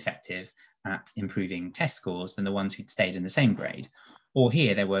less effective at improving test scores than the ones who'd stayed in the same grade. Or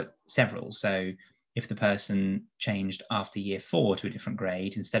here, there were several. So if the person changed after year 4 to a different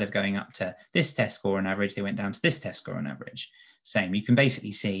grade, instead of going up to this test score on average, they went down to this test score on average. Same, you can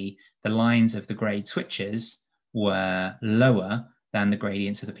basically see the lines of the grade switches were lower than the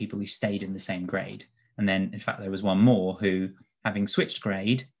gradients of the people who stayed in the same grade. And then, in fact, there was one more who, having switched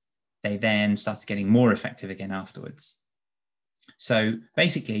grade, they then started getting more effective again afterwards. So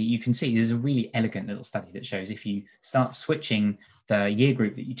basically, you can see this is a really elegant little study that shows if you start switching the year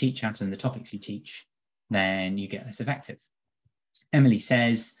group that you teach at and the topics you teach, then you get less effective. Emily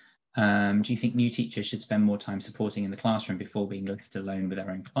says, do you think new teachers should spend more time supporting in the classroom before being left alone with their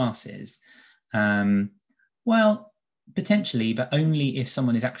own classes? Well, potentially, but only if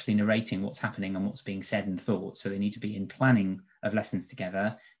someone is actually narrating what's happening and what's being said and thought. So they need to be in planning of lessons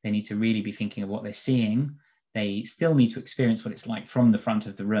together. They need to really be thinking of what they're seeing. They still need to experience what it's like from the front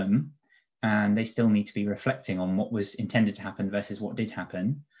of the room. And they still need to be reflecting on what was intended to happen versus what did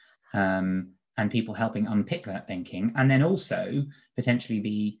happen. And people helping unpick that thinking. And then also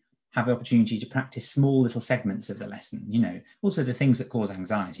potentially have the opportunity to practice small little segments of the lesson, you know, also the things that cause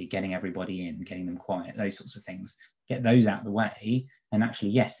anxiety, getting everybody in, getting them quiet, those sorts of things, get those out of the way. And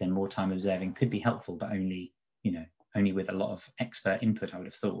actually, yes, then more time observing could be helpful, but only, you know, only with a lot of expert input, I would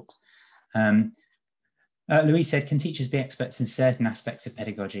have thought. Louise said, can teachers be experts in certain aspects of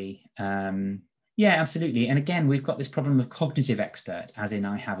pedagogy? Yeah, absolutely. And again, we've got this problem of cognitive expert, as in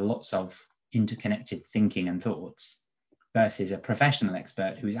I have lots of interconnected thinking and thoughts, versus a professional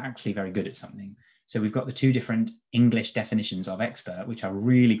expert who is actually very good at something. So we've got the two different English definitions of expert, which are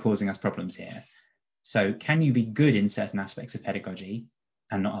really causing us problems here. So can you be good in certain aspects of pedagogy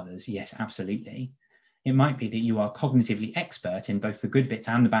and not others? Yes, absolutely. It might be that you are cognitively expert in both the good bits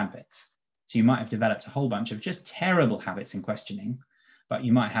and the bad bits. So you might have developed a whole bunch of just terrible habits in questioning, but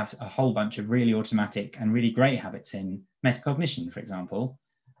you might have a whole bunch of really automatic and really great habits in metacognition, for example.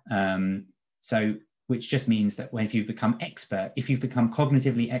 Which just means that if you've become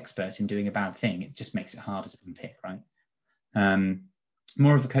cognitively expert in doing a bad thing, it just makes it harder to unpick, right?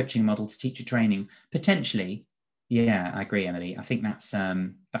 More of a coaching model to teacher training, potentially. Yeah, I agree, Emily. I think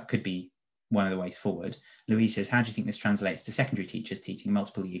that could be one of the ways forward. Louise says, how do you think this translates to secondary teachers teaching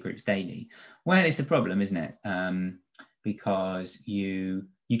multiple year groups daily? Well, it's a problem, isn't it? Because you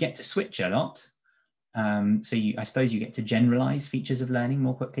get to switch a lot. So I suppose you get to generalize features of learning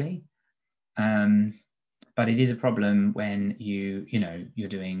more quickly. But it is a problem when you're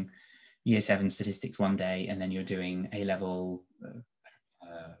doing year 7 statistics one day and then you're doing A-level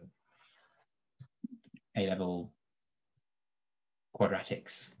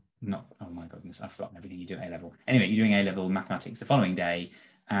quadratics. Oh my goodness, I've forgotten everything you do at A-level. Anyway, you're doing A-level mathematics the following day,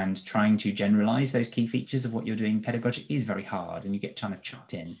 and trying to generalize those key features of what you're doing pedagogically is very hard, and you get kind of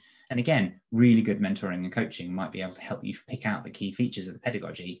chucked in. And again, really good mentoring and coaching might be able to help you pick out the key features of the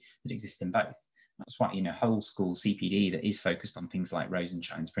pedagogy that exist in both. That's why, whole school CPD that is focused on things like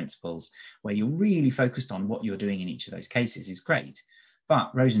Rosenshine's principles, where you're really focused on what you're doing in each of those cases, is great.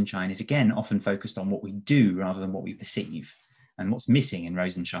 But Rosenshine is, again, often focused on what we do rather than what we perceive. And what's missing in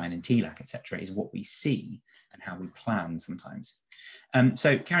Rosenshine and TLAC, etc., is what we see and how we plan sometimes.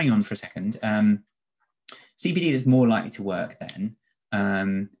 So carrying on for a second, CPD that's more likely to work then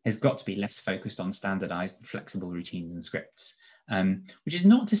has got to be less focused on standardized and flexible routines and scripts, which is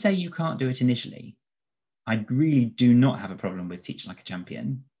not to say you can't do it initially. I really do not have a problem with Teach Like a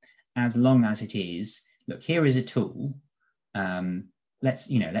Champion, as long as it is, look, here is a tool.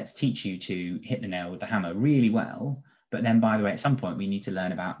 Let's teach you to hit the nail with the hammer really well. But then, by the way, at some point, we need to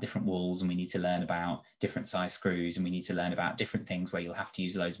learn about different walls, and we need to learn about different size screws, and we need to learn about different things where you'll have to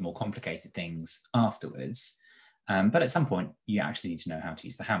use loads more complicated things afterwards. But at some point, you actually need to know how to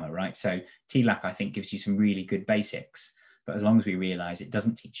use the hammer, right? So TLAC, I think, gives you some really good basics. But as long as we realize it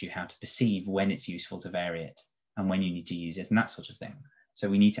doesn't teach you how to perceive when it's useful to vary it and when you need to use it and that sort of thing. So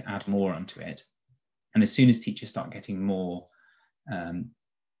we need to add more onto it. And as soon as teachers start getting more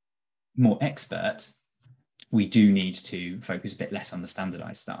expert, we do need to focus a bit less on the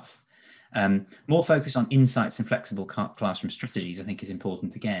standardized stuff. More focus on insights and flexible classroom strategies, I think, is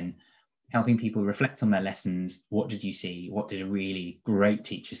important. Again, helping people reflect on their lessons. What did you see? What did a really great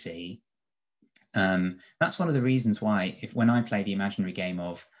teacher see? That's one of the reasons why, when I play the imaginary game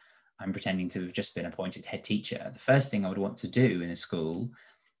of I'm pretending to have just been appointed head teacher, the first thing I would want to do in a school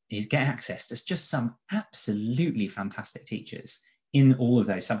is get access to just some absolutely fantastic teachers in all of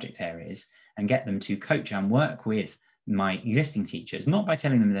those subject areas and get them to coach and work with my existing teachers, not by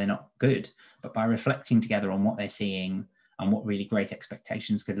telling them they're not good, but by reflecting together on what they're seeing and what really great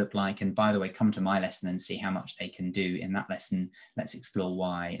expectations could look like. And by the way, come to my lesson and see how much they can do in that lesson. Let's explore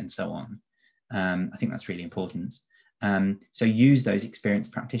why, and so on. I think that's really important. So use those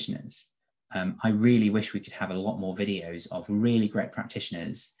experienced practitioners. I really wish we could have a lot more videos of really great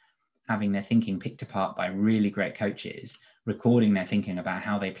practitioners having their thinking picked apart by really great coaches, recording their thinking about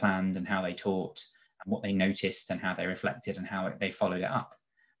how they planned and how they taught and what they noticed and how they reflected and how they followed it up.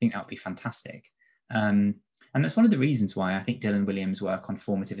 I think that would be fantastic. And that's one of the reasons why I think Dylan Williams' work on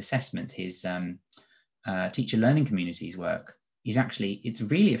formative assessment, his teacher learning communities work, is actually, it's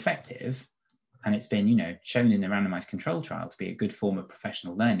really effective, And it's been, shown in a randomized control trial to be a good form of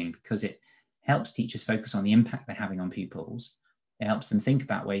professional learning because it helps teachers focus on the impact they're having on pupils. It helps them think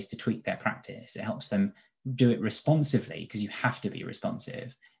about ways to tweak their practice. It helps them do it responsively, because you have to be responsive.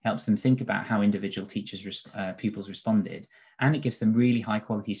 It helps them think about how individual pupils responded. And it gives them really high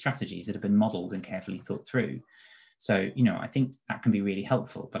quality strategies that have been modeled and carefully thought through. So, I think that can be really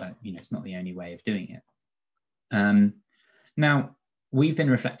helpful, but, it's not the only way of doing it. Now, we've been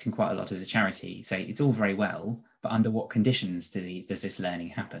reflecting quite a lot as a charity. So it's all very well, but under what conditions does this learning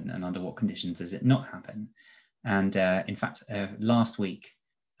happen, and under what conditions does it not happen? And in fact, last week,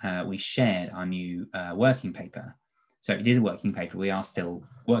 we shared our new working paper. So it is a working paper. We are still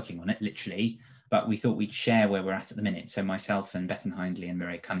working on it, literally, but we thought we'd share where we're at the minute. So myself and Bethan Hindley and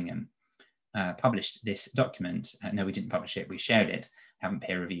Murray Cunningham published this document. No, we didn't publish it. We shared it, haven't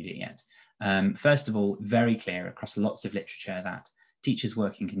peer reviewed it yet. First of all, very clear across lots of literature that teachers'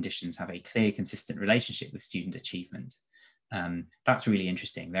 working conditions have a clear, consistent relationship with student achievement. That's really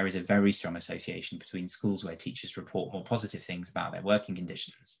interesting. There is a very strong association between schools where teachers report more positive things about their working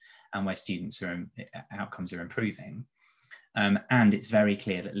conditions and where students' outcomes are improving. And it's very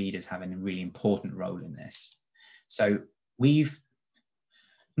clear that leaders have a really important role in this. So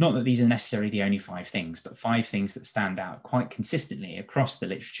not that these are necessarily the only 5 things, but 5 things that stand out quite consistently across the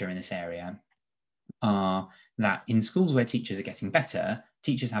literature in this area are that in schools where teachers are getting better,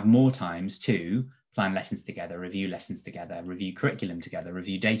 teachers have more times to plan lessons together, review lessons together, review curriculum together,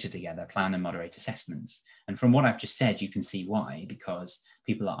 review data together, plan and moderate assessments. And from what I've just said, you can see why, because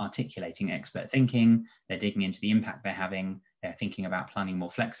people are articulating expert thinking, they're digging into the impact they're having, they're thinking about planning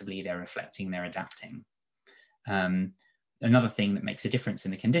more flexibly, they're reflecting, they're adapting. Another thing that makes a difference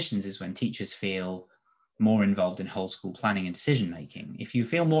in the conditions is when teachers feel more involved in whole school planning and decision making. If you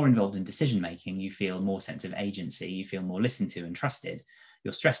feel more involved in decision making, you feel more sense of agency, you feel more listened to and trusted,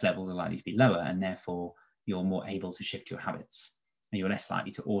 your stress levels are likely to be lower, and therefore you're more able to shift your habits, and you're less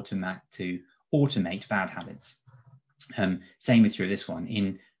likely to automate bad habits. Same with through this one.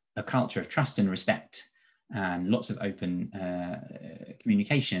 In a culture of trust and respect and lots of open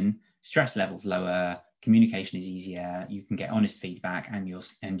communication, stress levels lower, communication is easier, you can get honest feedback, and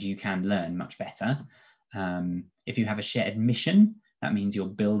you can learn much better. If you have a shared mission, that means you're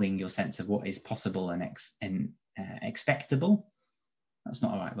building your sense of what is possible and expectable. That's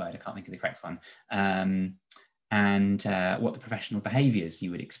not the right word, I can't think of the correct one. And what the professional behaviours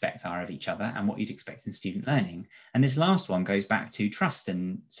you would expect are of each other, and what you'd expect in student learning. And this last one goes back to trust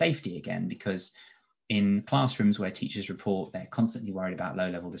and safety again, because in classrooms where teachers report they're constantly worried about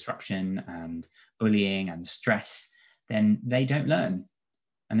low-level disruption and bullying and stress, then they don't learn.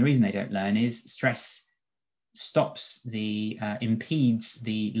 And the reason they don't learn is stress impedes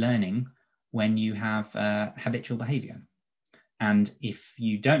the learning when you have habitual behaviour. And if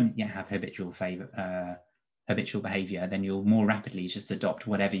you don't yet have habitual behaviour, then you'll more rapidly just adopt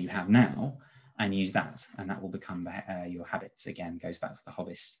whatever you have now and use that, and that will become your habits. Again, goes back to the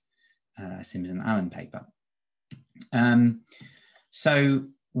Hobbes, Sims and Allen paper. So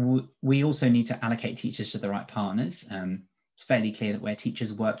we also need to allocate teachers to the right partners. It's fairly clear that where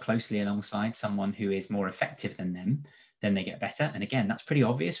teachers work closely alongside someone who is more effective than them, then they get better. And again, that's pretty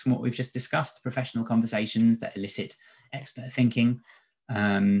obvious from what we've just discussed, professional conversations that elicit expert thinking.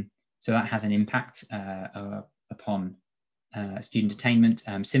 So that has an impact upon student attainment.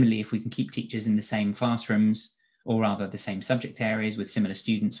 Similarly, if we can keep teachers in the same classrooms, or rather the same subject areas with similar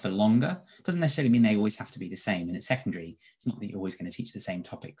students for longer, doesn't necessarily mean they always have to be the same. And at secondary, it's not that you're always going to teach the same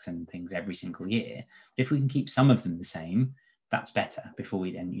topics and things every single year. But if we can keep some of them the same, that's better before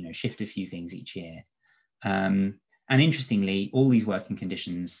we then, shift a few things each year. And interestingly, all these working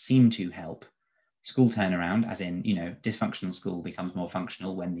conditions seem to help school turnaround, as in, dysfunctional school becomes more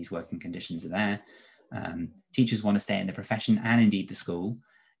functional when these working conditions are there. Teachers want to stay in the profession and indeed the school.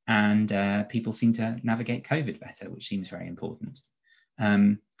 And people seem to navigate COVID better, which seems very important.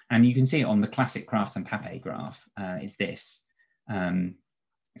 And you can see it on the classic Kraft and Pape graph, is this.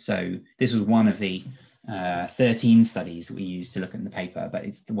 So this was one of the 13 studies that we used to look at in the paper, but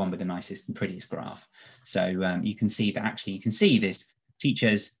it's the one with the nicest and prettiest graph. So you can see that actually you can see this,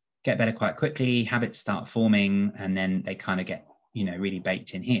 teachers get better quite quickly, habits start forming, and then they kind of get, really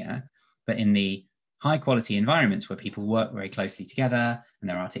baked in here. But in the high quality environments where people work very closely together and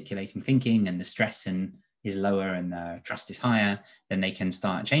they're articulating thinking and the stress is lower and the trust is higher, then they can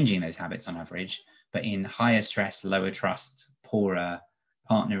start changing those habits on average. But in higher stress, lower trust, poorer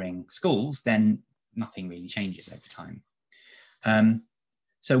partnering schools, then nothing really changes over time.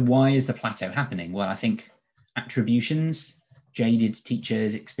 So why is the plateau happening? Well, I think attributions jaded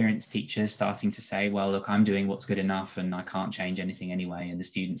teachers, experienced teachers starting to say, well, look, I'm doing what's good enough and I can't change anything anyway, and the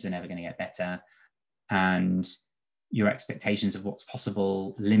students are never going to get better. And your expectations of what's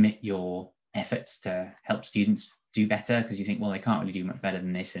possible limit your efforts to help students do better, because you think, well, they can't really do much better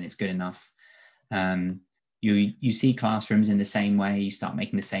than this and it's good enough. You see classrooms in the same way. You start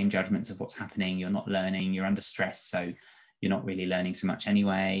making the same judgments of what's happening. You're not learning, you're under stress, so you're not really learning so much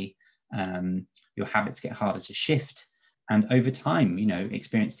anyway. Your habits get harder to shift. And over time, you know,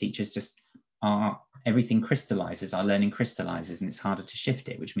 experienced teachers just everything crystallizes, our learning crystallizes, and it's harder to shift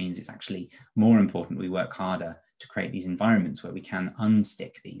it, which means it's actually more important we work harder to create these environments where we can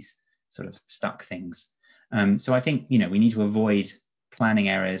unstick these sort of stuck things. So I think, you know, we need to avoid planning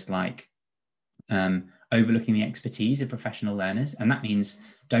errors like overlooking the expertise of professional learners. And that means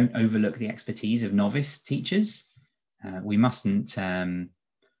don't overlook the expertise of novice teachers. We mustn't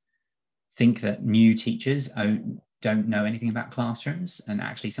think that new teachers don't know anything about classrooms. And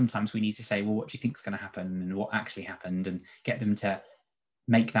actually, sometimes we need to say, well, what do you think is going to happen and what actually happened, and get them to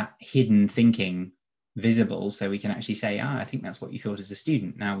make that hidden thinking visible, so we can actually say, I think that's what you thought as a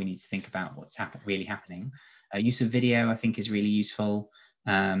student. Now we need to think about what's really happening. Use of video, I think, is really useful.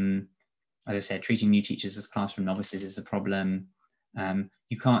 As I said, treating new teachers as classroom novices is a problem.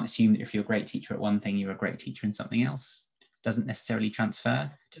 You can't assume that if you're a great teacher at one thing, you're a great teacher in something else. Doesn't necessarily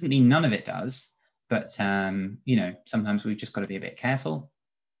transfer. Doesn't mean none of it does, but you know, sometimes we've just got to be a bit careful.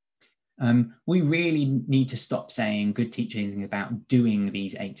 We really need to stop saying good teaching is about doing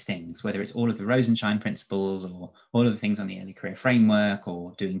these 8 things, whether it's all of the Rosenshine principles or all of the things on the early career framework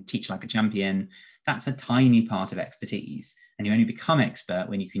or doing teach like a champion. That's a tiny part of expertise, and you only become expert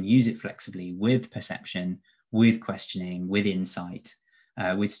when you can use it flexibly with perception, with questioning, with insight,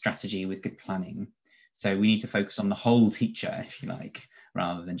 with strategy, with good planning. So we need to focus on the whole teacher, if you like,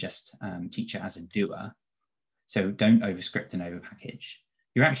 rather than just teacher as a doer. So don't overscript and overpackage.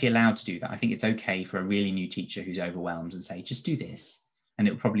 You're actually allowed to do that. I think it's okay for a really new teacher who's overwhelmed and say, just do this, and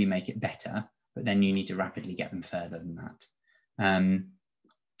it'll probably make it better, but then you need to rapidly get them further than that.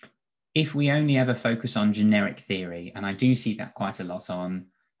 If we only ever focus on generic theory, and I do see that quite a lot on,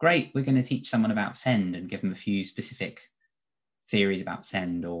 great, we're going to teach someone about SEND and give them a few specific theories about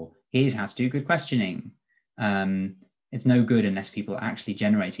SEND, or here's how to do good questioning. It's no good unless people are actually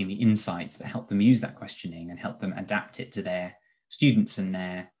generating the insights that help them use that questioning and help them adapt it to their students and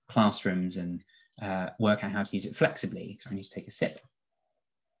their classrooms, and work out how to use it flexibly. So I need to take a sip.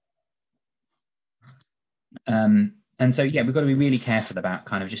 And so, yeah, we've got to be really careful about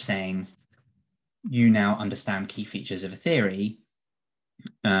kind of just saying, you now understand key features of a theory.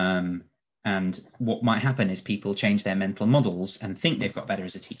 And what might happen is people change their mental models and think they've got better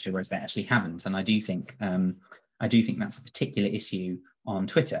as a teacher, whereas they actually haven't. And I do think that's a particular issue on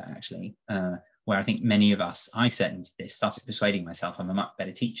Twitter, actually, where I think many of us, I certainly did this, started persuading myself I'm a much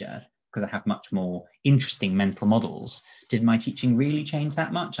better teacher because I have much more interesting mental models. Did my teaching really change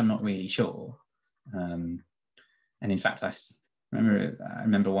that much? I'm not really sure. And in fact, I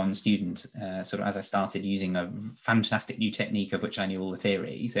remember one student, sort of as I started using a fantastic new technique of which I knew all the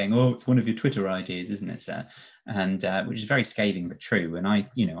theory, saying, "Oh, it's one of your Twitter ideas, isn't it, sir?" And which is very scathing but true. And I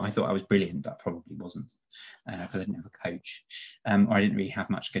thought I was brilliant, but probably wasn't, because I didn't have a coach, or I didn't really have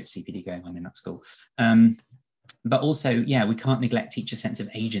much good CPD going on in that school. But also, yeah, we can't neglect teachers' sense of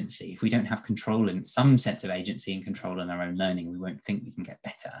agency. If we don't have control and some sense of agency and control in our own learning, we won't think we can get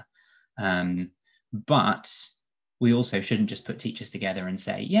better. But we also shouldn't just put teachers together and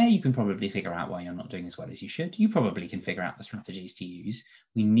say, yeah, you can probably figure out why you're not doing as well as you should. You probably can figure out the strategies to use.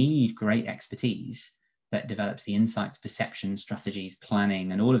 We need great expertise that develops the insights, perceptions, strategies,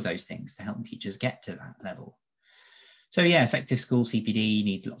 planning, and all of those things to help teachers get to that level. So yeah, effective school CPD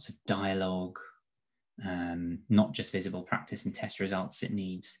needs lots of dialogue, not just visible practice and test results. It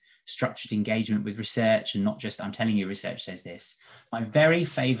needs structured engagement with research, and not just, I'm telling you research says this. My very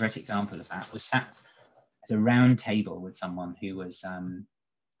favorite example of that was sat at a round table with someone who was,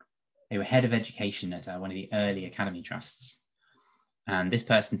 they were head of education at one of the early academy trusts. And this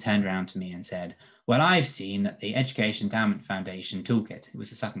person turned around to me and said, well, I've seen that the Education Endowment Foundation toolkit, it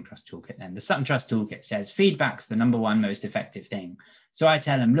was the Sutton Trust toolkit then, the Sutton Trust toolkit says feedback's the #1 most effective thing. So I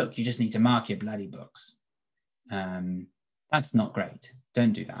tell them, look, you just need to mark your bloody books. That's not great.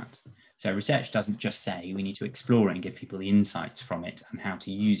 Don't do that. So research doesn't just say, we need to explore it and give people the insights from it and how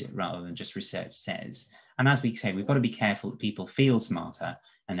to use it, rather than just research says. And as we say, we've got to be careful that people feel smarter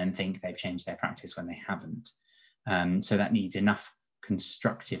and then think they've changed their practice when they haven't. So that needs enough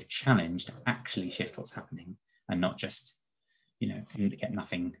constructive challenge to actually shift what's happening, and not just, get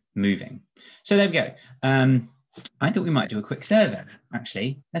nothing moving. So there we go. I thought we might do a quick survey,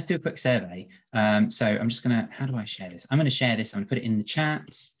 actually. Let's do a quick survey. So I'm just going to, how do I share this? I'm going to share this. I'm going to put it in the chat.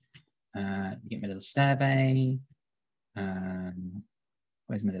 Get my little survey.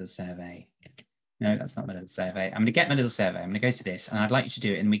 Where's my little survey? No, that's not my little survey. I'm going to get my little survey. I'm going to go to this, and I'd like you to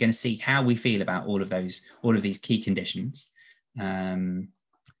do it, and we're going to see how we feel about all of these key conditions. Here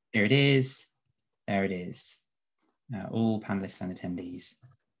it is. There it is. All panelists and attendees.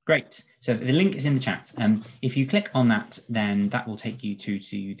 Great. So the link is in the chat. If you click on that, then that will take you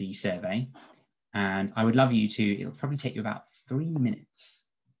to the survey. And I would love you to, it'll probably take you about 3 minutes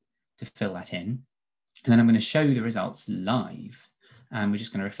to fill that in. And then I'm going to show you the results live. And we're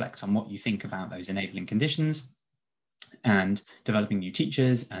just going to reflect on what you think about those enabling conditions and developing new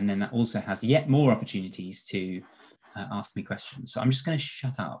teachers. And then that also has yet more opportunities to ask me questions. So I'm just going to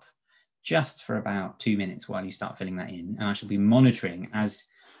shut up just for about 2 minutes while you start filling that in. And I shall be monitoring as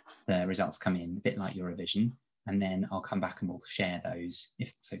the results come in, a bit like your revision. And then I'll come back and we'll share those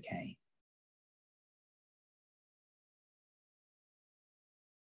if it's okay.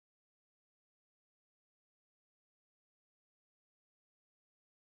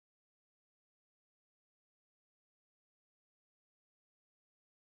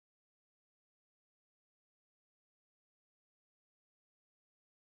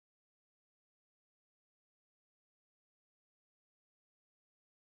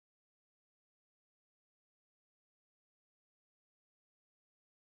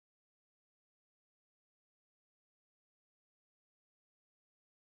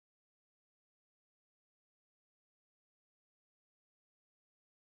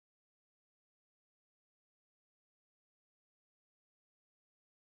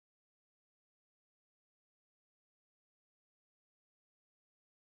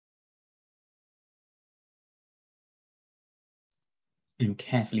 I'm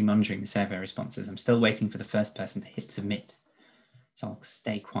carefully monitoring the survey responses. I'm still waiting for the first person to hit submit. So I'll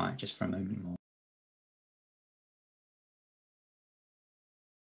stay quiet just for a moment more.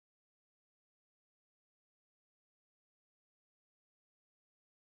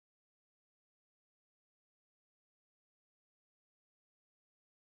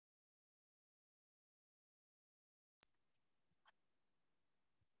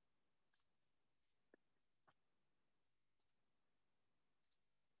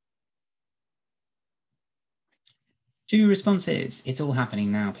 Two responses. It's all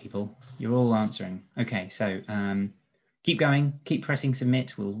happening now, people. You're all answering. Okay, so keep going, keep pressing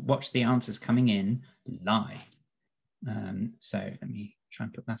submit. We'll watch the answers coming in live. So let me try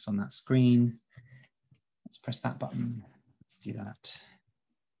and put that on that screen. Let's press that button. Let's do that.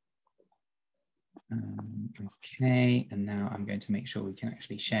 Okay, and now I'm going to make sure we can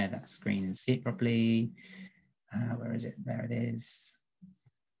actually share that screen and see it properly. Where is it? There it is.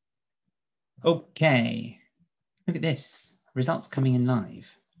 Okay, look at this. Results coming in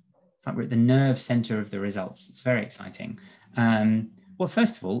live. It's like we're at the nerve center of the results. It's very exciting. Well,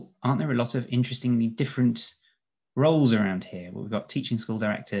 first of all, aren't there a lot of interestingly different roles around here? Well, we've got teaching school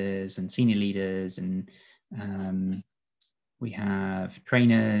directors and senior leaders, and we have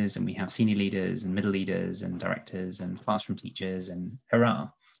trainers, and we have senior leaders and middle leaders and directors and classroom teachers, and hurrah.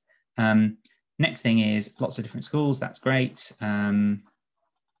 Next thing is lots of different schools. That's great. So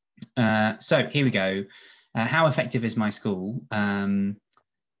here we go. How effective is my school?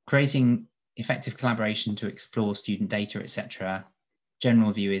 Creating effective collaboration to explore student data, etc.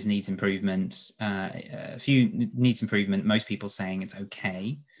 General view is needs improvement. A few needs improvement. Most people saying it's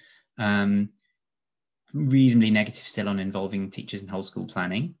okay. Reasonably negative still on involving teachers in whole school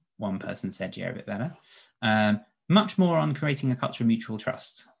planning. One person said, yeah, a bit better. Much more on creating a culture of mutual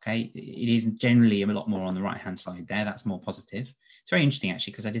trust. Okay, it is generally a lot more on the right-hand side there. That's more positive. It's very interesting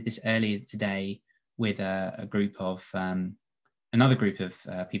actually, because I did this earlier today with a group of another group of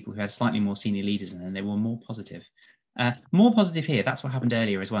people who had slightly more senior leaders, and they were more positive. More positive here. That's what happened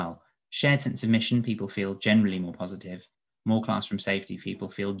earlier as well. Shared sense of mission. People feel generally more positive. More classroom safety. People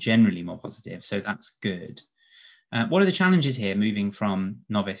feel generally more positive. So that's good. What are the challenges here? Moving from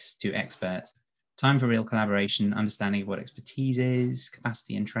novice to expert. Time for real collaboration, understanding of what expertise is,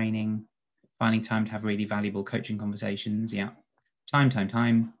 capacity and training, finding time to have really valuable coaching conversations. Yeah,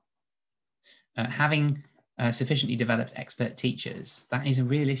 time. Having sufficiently developed expert teachers. That is a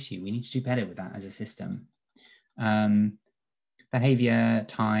real issue. We need to do better with that as a system. Behavior,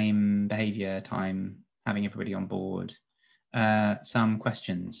 time, having everybody on board. Some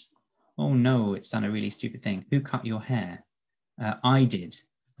questions. Oh no, it's done a really stupid thing. Who cut your hair? I did.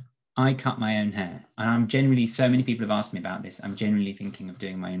 I cut my own hair, and I'm generally, so many people have asked me about this, I'm generally thinking of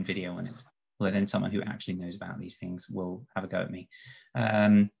doing my own video on it, although then someone who actually knows about these things will have a go at me.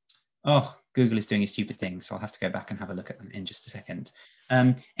 Oh, Google is doing a stupid thing, so I'll have to go back and have a look at them in just a second.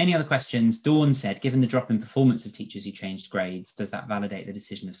 Any other questions? Dawn said, given the drop in performance of teachers who changed grades, does that validate the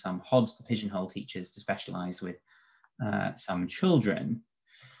decision of some HODs to pigeonhole teachers to specialise with some children?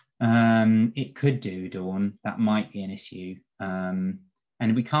 It could do, Dawn. That might be an issue.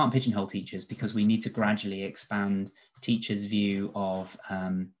 And we can't pigeonhole teachers because we need to gradually expand teachers' view of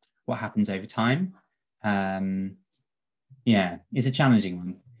what happens over time. Yeah, it's a challenging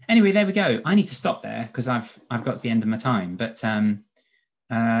one. Anyway, there we go. I need to stop there because I've got to the end of my time. But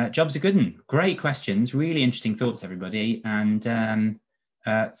job's a good one. Great questions, really interesting thoughts, everybody. And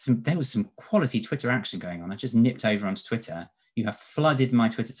there was some quality Twitter action going on. I just nipped over onto Twitter. You have flooded my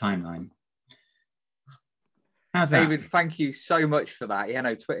Twitter timeline. How's that? David, thank you so much for that. Yeah,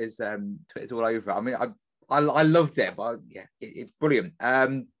 no, Twitter's all over. I mean, I loved it, but yeah, it's brilliant.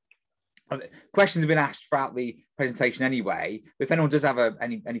 Questions have been asked throughout the presentation anyway. If anyone does have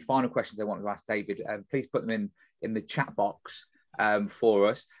any final questions they want to ask David, please put them in the chat box for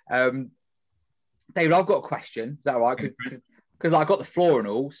us. David, I've got a question. Is that all right? Because I got the floor and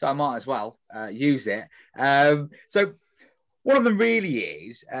all, so I might as well use it. So one of them really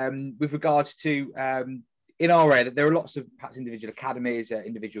is with regards to in our area, there are lots of perhaps individual academies,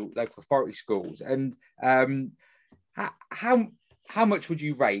 individual local authority schools, and how much would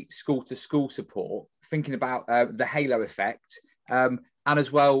you rate school-to-school support, thinking about the halo effect, and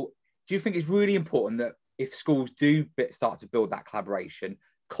as well, do you think it's really important that if schools do start to build that collaboration,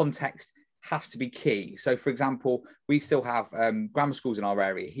 context has to be key? So, for example, we still have grammar schools in our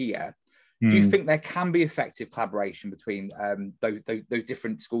area here. Do you think there can be effective collaboration between those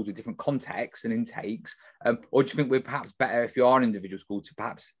different schools with different contexts and intakes? Or do you think we're perhaps better if you are an individual school to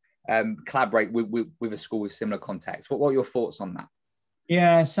perhaps collaborate with a school with similar context? What are your thoughts on that?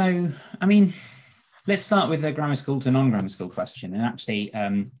 Yeah, so, I mean, let's start with the grammar school to non-grammar school question. And actually,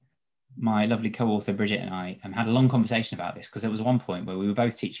 my lovely co-author Bridget and I had a long conversation about this because there was one point where we were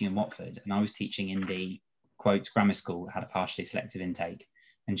both teaching in Watford and I was teaching in the, quote, grammar school that had a partially selective intake.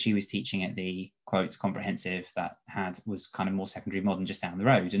 And she was teaching at the, quote, comprehensive that was kind of more secondary modern just down the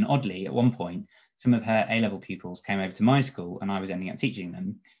road. And oddly, at one point, some of her A-level pupils came over to my school and I was ending up teaching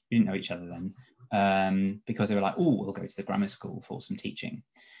them. We didn't know each other then because they were like, oh, we'll go to the grammar school for some teaching.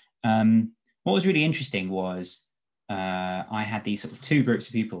 What was really interesting was I had these sort of two groups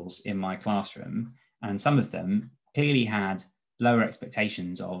of pupils in my classroom, and some of them clearly had lower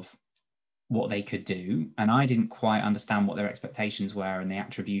expectations of what they could do, and I didn't quite understand what their expectations were and the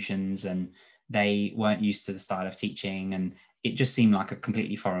attributions, and they weren't used to the style of teaching, and it just seemed like a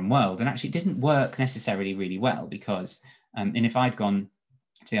completely foreign world. And actually it didn't work necessarily really well because and if I'd gone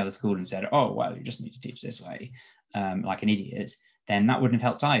to the other school and said, oh well, you just need to teach this way like an idiot, then that wouldn't have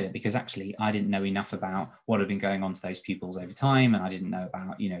helped either, because actually I didn't know enough about what had been going on to those pupils over time, and I didn't know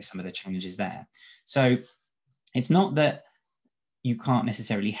about, you know, some of the challenges there. So it's not that you can't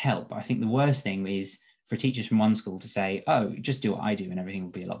necessarily help. I think the worst thing is for teachers from one school to say, oh, just do what I do and everything will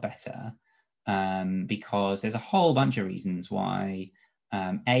be a lot better. Because there's a whole bunch of reasons why,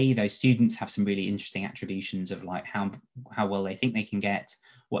 those students have some really interesting attributions of like how well they think they can get,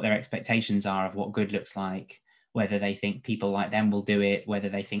 what their expectations are of what good looks like, whether they think people like them will do it, whether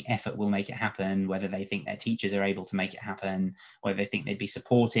they think effort will make it happen, whether they think their teachers are able to make it happen, whether they think they'd be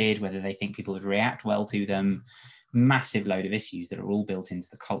supported, whether they think people would react well to them. Massive load of issues that are all built into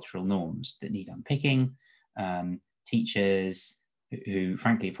the cultural norms that need unpicking. Teachers who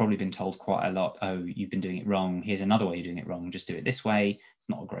frankly have probably been told quite a lot, oh, you've been doing it wrong, here's another way you're doing it wrong, just do it this way. It's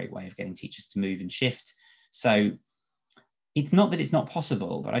not a great way of getting teachers to move and shift. So it's not that it's not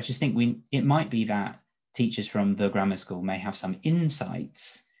possible, but I just think it might be that teachers from the grammar school may have some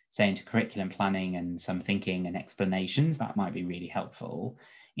insights, say into curriculum planning and some thinking and explanations that might be really helpful.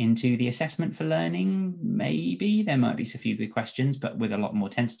 Into the assessment for learning, maybe there might be a few good questions, but with a lot more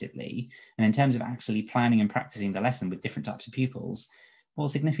tentatively. And in terms of actually planning and practicing the lesson with different types of pupils, well,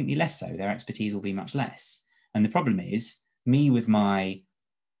 significantly less so. Their expertise will be much less. And the problem is, me with my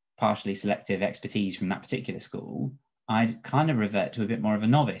partially selective expertise from that particular school, I'd kind of revert to a bit more of a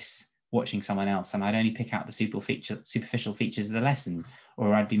novice watching someone else, and I'd only pick out the superficial features of the lesson,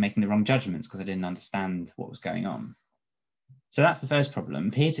 or I'd be making the wrong judgments because I didn't understand what was going on. So that's the first problem.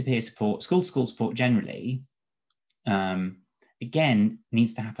 Peer-to-peer support, school-to-school support generally, again,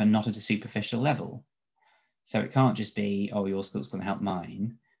 needs to happen not at a superficial level. So it can't just be, oh, your school's going to help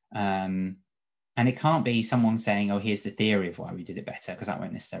mine. And it can't be someone saying, oh, here's the theory of why we did it better, because that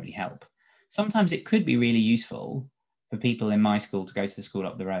won't necessarily help. Sometimes it could be really useful for people in my school to go to the school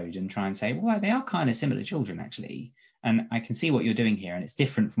up the road and try and say, well, they are kind of similar children, actually. And I can see what you're doing here, and it's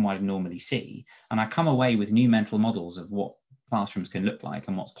different from what I normally see. And I come away with new mental models of what classrooms can look like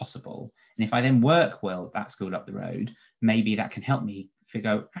and what's possible. And if I then work well at that school up the road, maybe that can help me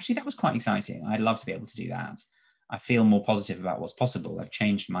figure, actually, that was quite exciting. I'd love to be able to do that. I feel more positive about what's possible. I've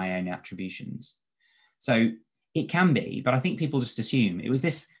changed my own attributions. So it can be, but I think people just assume it was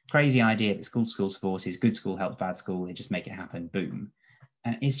this crazy idea that schools forces, good school helps bad school, they just make it happen, boom.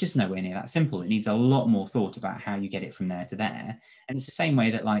 And it's just nowhere near that simple. It needs a lot more thought about how you get it from there to there. And it's the same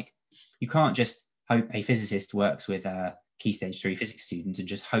way that, like, you can't just hope a physicist works with a key stage 3 physics student and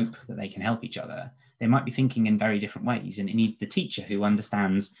just hope that they can help each other. They might be thinking in very different ways, and it needs the teacher who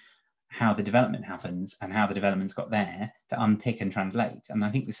understands how the development happens and how the development's got there to unpick and translate. And I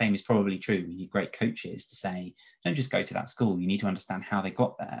think the same is probably true. We need great coaches to say, don't just go to that school, you need to understand how they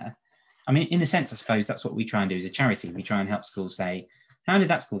got there. I mean, in a sense, I suppose that's what we try and do as a charity. We try and help schools say, how did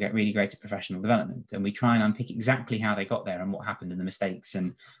that school get really great at professional development? And we try and unpick exactly how they got there and what happened and the mistakes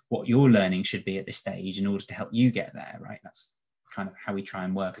and what your learning should be at this stage in order to help you get there, right? That's kind of how we try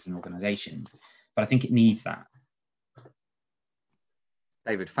and work as an organisation. But I think it needs that.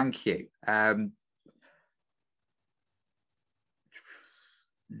 David, thank you. I'm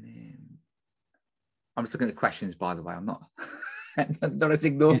just looking at the questions, by the way. I'm not not a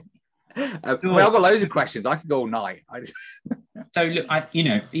signal. Sure. Well, I've got loads of questions. I could go all night. So look,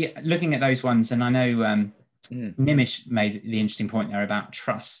 looking at those ones, and I know Nimish made the interesting point there about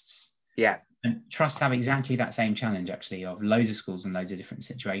trusts. Yeah. And trusts have exactly that same challenge, actually, of loads of schools and loads of different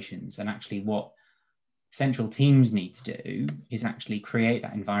situations. And actually what central teams need to do is actually create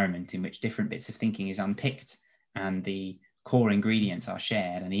that environment in which different bits of thinking is unpicked and the core ingredients are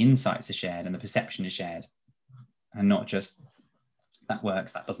shared and the insights are shared and the perception is shared, and not just that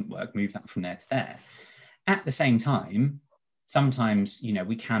works, that doesn't work, move that from there to there. At the same time, sometimes,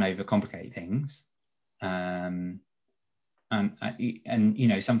 we can overcomplicate things. And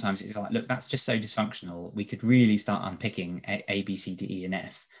sometimes it's like, look, that's just so dysfunctional. We could really start unpicking A, B, C, D, E, and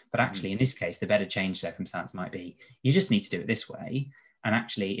F. But actually, in this case, the better change circumstance might be, you just need to do it this way. And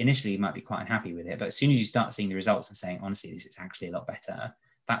actually, initially, you might be quite unhappy with it. But as soon as you start seeing the results and saying, honestly, this is actually a lot better,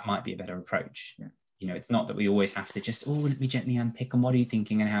 that might be a better approach. Yeah. It's not that we always have to just, let me gently unpick and what are you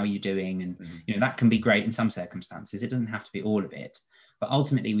thinking and how are you doing? And, that can be great in some circumstances. It doesn't have to be all of it. But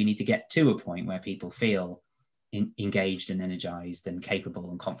ultimately, we need to get to a point where people feel engaged and energized and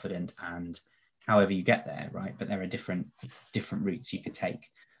capable and confident, and however you get there, right? But there are different routes you could take.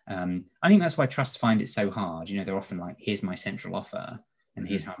 I think that's why trusts find it so hard. They're often like, here's my central offer and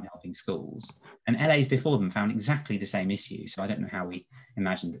here's how I'm helping schools. And LA's before them found exactly the same issue. So I don't know how we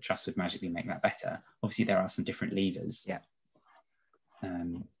imagined that trusts would magically make that better. Obviously, there are some different levers. Yeah.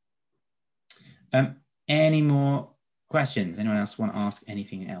 Any more questions? Anyone else want to ask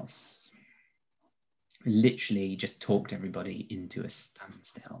anything else? Literally just talked everybody into a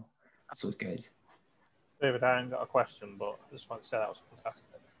standstill. That's always good. David, I haven't got a question, but I just want to say that was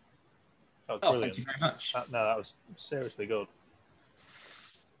fantastic. That was brilliant. Thank you very much. That was seriously good.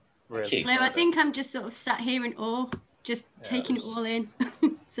 Really. No, I think I'm just sort of sat here in awe, just taking it all in.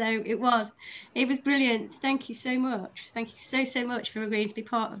 So it was brilliant. Thank you so much. Thank you so much for agreeing to be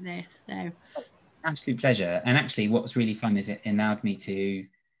part of this. So absolute pleasure. And actually, what was really fun is it allowed me to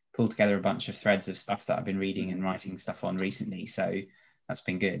pull together a bunch of threads of stuff that I've been reading and writing stuff on recently. So that's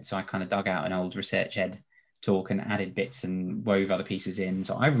been good. So I kind of dug out an old research ed talk and added bits and wove other pieces in.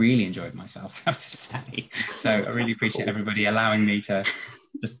 So I really enjoyed myself, I have to say. So I really appreciate everybody allowing me to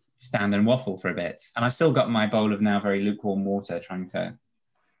just stand and waffle for a bit. And I've still got my bowl of now very lukewarm water trying to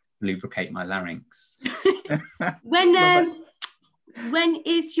lubricate my larynx. When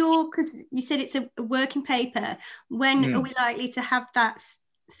is because you said it's a working paper, when are we likely to have that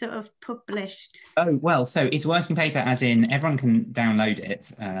sort of published? Oh, well, so it's working paper as in everyone can download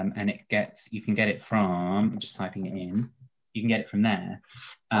it, and you can get it from, I'm just typing it in, you can get it from there.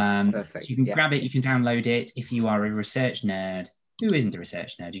 Perfect. So you can grab it, you can download it. If you are a research nerd, who isn't a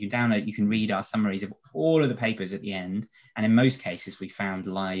research nerd, you can download, you can read our summaries of all of the papers at the end. And in most cases, we found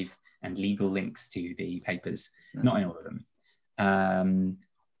live and legal links to the papers, not in all of them.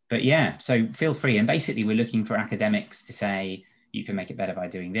 But yeah, so feel free. And basically, we're looking for academics to say, you can make it better by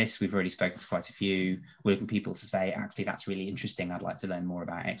doing this. We've already spoken to quite a few. We're looking for people to say, actually, that's really interesting. I'd like to learn more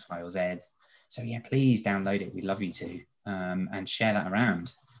about X, Y, or Z. So yeah, please download it. We'd love you to, and share that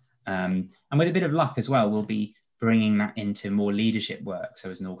around. And with a bit of luck as well, we'll be bringing that into more leadership work. So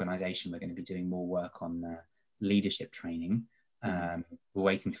as an organization, we're going to be doing more work on leadership training. We're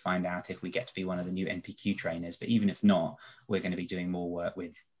waiting to find out if we get to be one of the new NPQ trainers, but even if not, we're going to be doing more work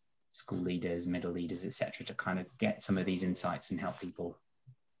with school leaders, middle leaders, etc., to kind of get some of these insights and help people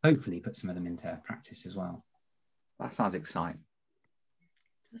hopefully put some of them into practice as well. That sounds exciting.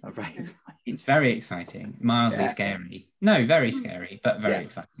 It's very exciting, mildly scary. No, very scary, but very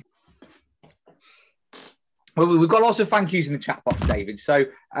exciting. Well, we've got lots of thank yous in the chat box, David. So,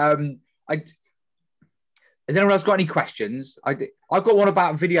 has anyone else got any questions? I've got one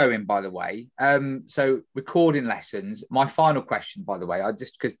about videoing, by the way. So recording lessons. My final question, by the way,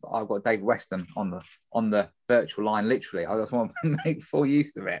 because I've got David Weston on the virtual line, literally. I just want to make full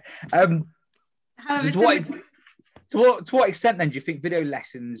use of it. To what extent then do you think video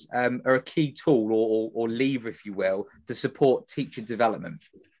lessons are a key tool or lever, if you will, to support teacher development?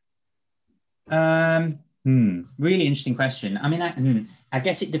 Really interesting question. I mean, I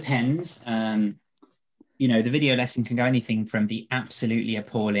guess it depends. You know, the video lesson can go anything from the absolutely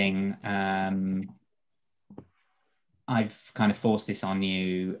appalling, I've kind of forced this on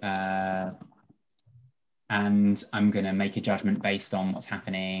you, and I'm going to make a judgment based on what's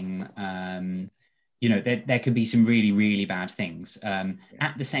happening. You know, there could be some really, really bad things.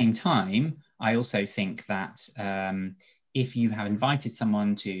 At the same time, I also think that if you have invited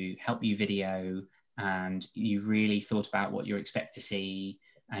someone to help you video and you've really thought about what you expect to see,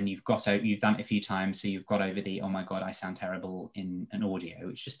 and you've done it a few times, so you've got over the, oh my God, I sound terrible in an audio,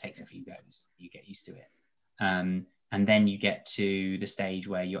 which just takes a few goes. You get used to it. And then you get to the stage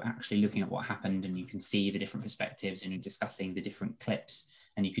where you're actually looking at what happened and you can see the different perspectives and you're discussing the different clips,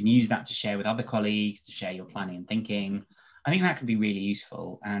 and you can use that to share with other colleagues, to share your planning and thinking. I think that can be really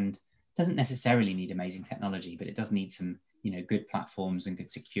useful, and doesn't necessarily need amazing technology, but it does need some, you know, good platforms and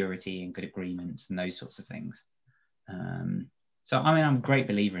good security and good agreements and those sorts of things. So, I mean, I'm a great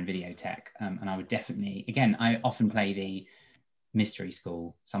believer in video tech, and I would definitely, again, I often play the mystery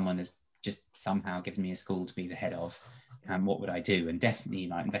school. Someone has just somehow given me a school to be the head of, and what would I do? And definitely,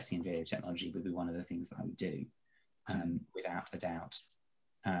 like, investing in video technology would be one of the things that I would do, without a doubt.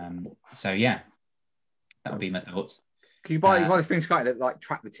 So, yeah, that would be my thoughts. Can you buy one of the things that like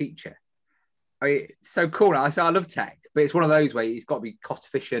track the teacher? I mean, it's so cool. I say I love tech, but it's one of those where it's got to be cost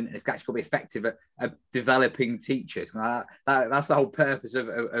efficient and it's actually got to be effective at developing teachers. That's the whole purpose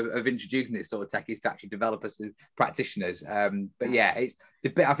of introducing this sort of tech, is to actually develop us as practitioners. But yeah, it's a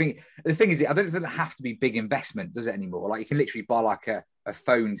bit. I think the thing is, I don't think it doesn't have to be big investment, does it anymore? Like, you can literally buy like a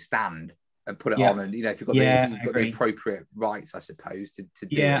phone stand and put it on, and you know, if you've got the appropriate rights, I suppose, to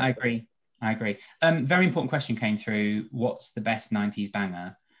do it. I agree. Very important question came through. What's the best 90s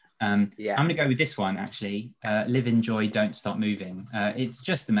banger? I'm going to go with this one, actually. Live, Enjoy, Don't Stop Moving. It's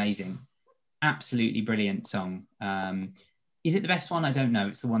just amazing. Absolutely brilliant song. Is it the best one? I don't know.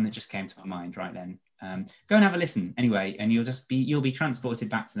 It's the one that just came to my mind right then. Go and have a listen anyway, and you'll be transported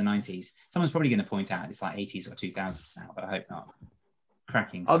back to the 90s. Someone's probably going to point out it's like 80s or 2000s now, but I hope not.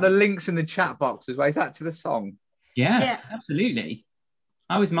 Cracking song. Oh, the links in the chat box as well. Is that to the song? Yeah, absolutely.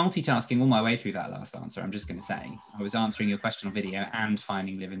 I was multitasking all my way through that last answer, I'm just going to say. I was answering your question on video and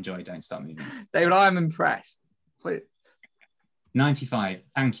finding Live, Enjoy, Don't Stop Moving. David, I am impressed. Wait. 95,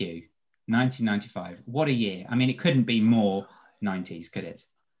 thank you. 1995, what a year. I mean, it couldn't be more 90s, could it?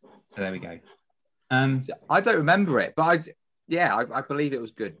 So there we go. I don't remember it, but I believe it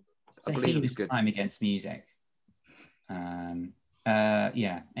was good. I believe it was good. Time against music. Anyway,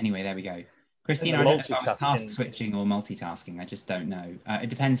 there we go. Christina, I don't know if I was task switching or multitasking. I just don't know. It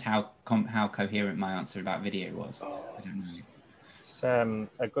depends how coherent my answer about video was. I don't know. It's a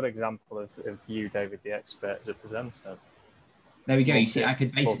good example of you, David, the expert, as a presenter. There we go. You see, I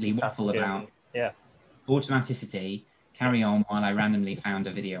could basically waffle about automaticity, carry on while I randomly found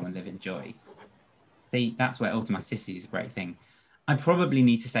a video and Live, Enjoy. See, that's where automaticity is a great thing. I probably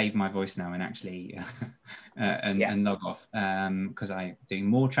need to save my voice now and actually and log off, because I'm doing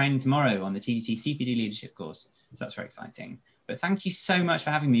more training tomorrow on the TDT CPD leadership course. So that's very exciting. But thank you so much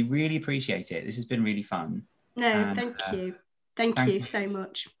for having me. Really appreciate it. This has been really fun. No, thank you. Thank you so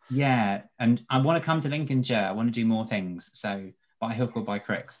much. Yeah, and I want to come to Lincolnshire. I want to do more things. So by hook or by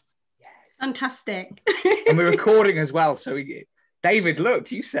crook. Yes. Fantastic. And we're recording as well. So David,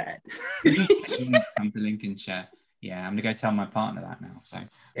 look, you said. Come to Lincolnshire. Yeah, I'm gonna go tell my partner that now. So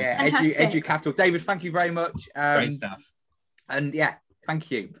yeah, Edu Capital. David, thank you very much. Great stuff. And yeah, thank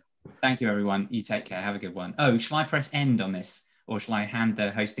you. Thank you, everyone. You take care. Have a good one. Oh, shall I press end on this, or shall I hand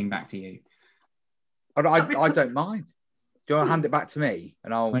the hosting back to you? I don't mind. Do you want to hand it back to me?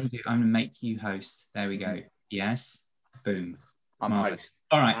 And I'm gonna make you host. There we go. Yes. Boom. I'm host.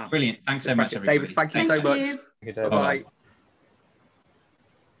 All right. Wow. Brilliant. Thanks so much, everybody. David, thank you so much. Bye-bye.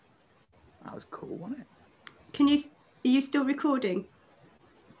 That was cool, wasn't it? Are you still recording?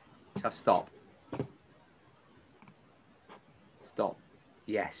 Just stop. Stop.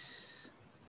 Yes.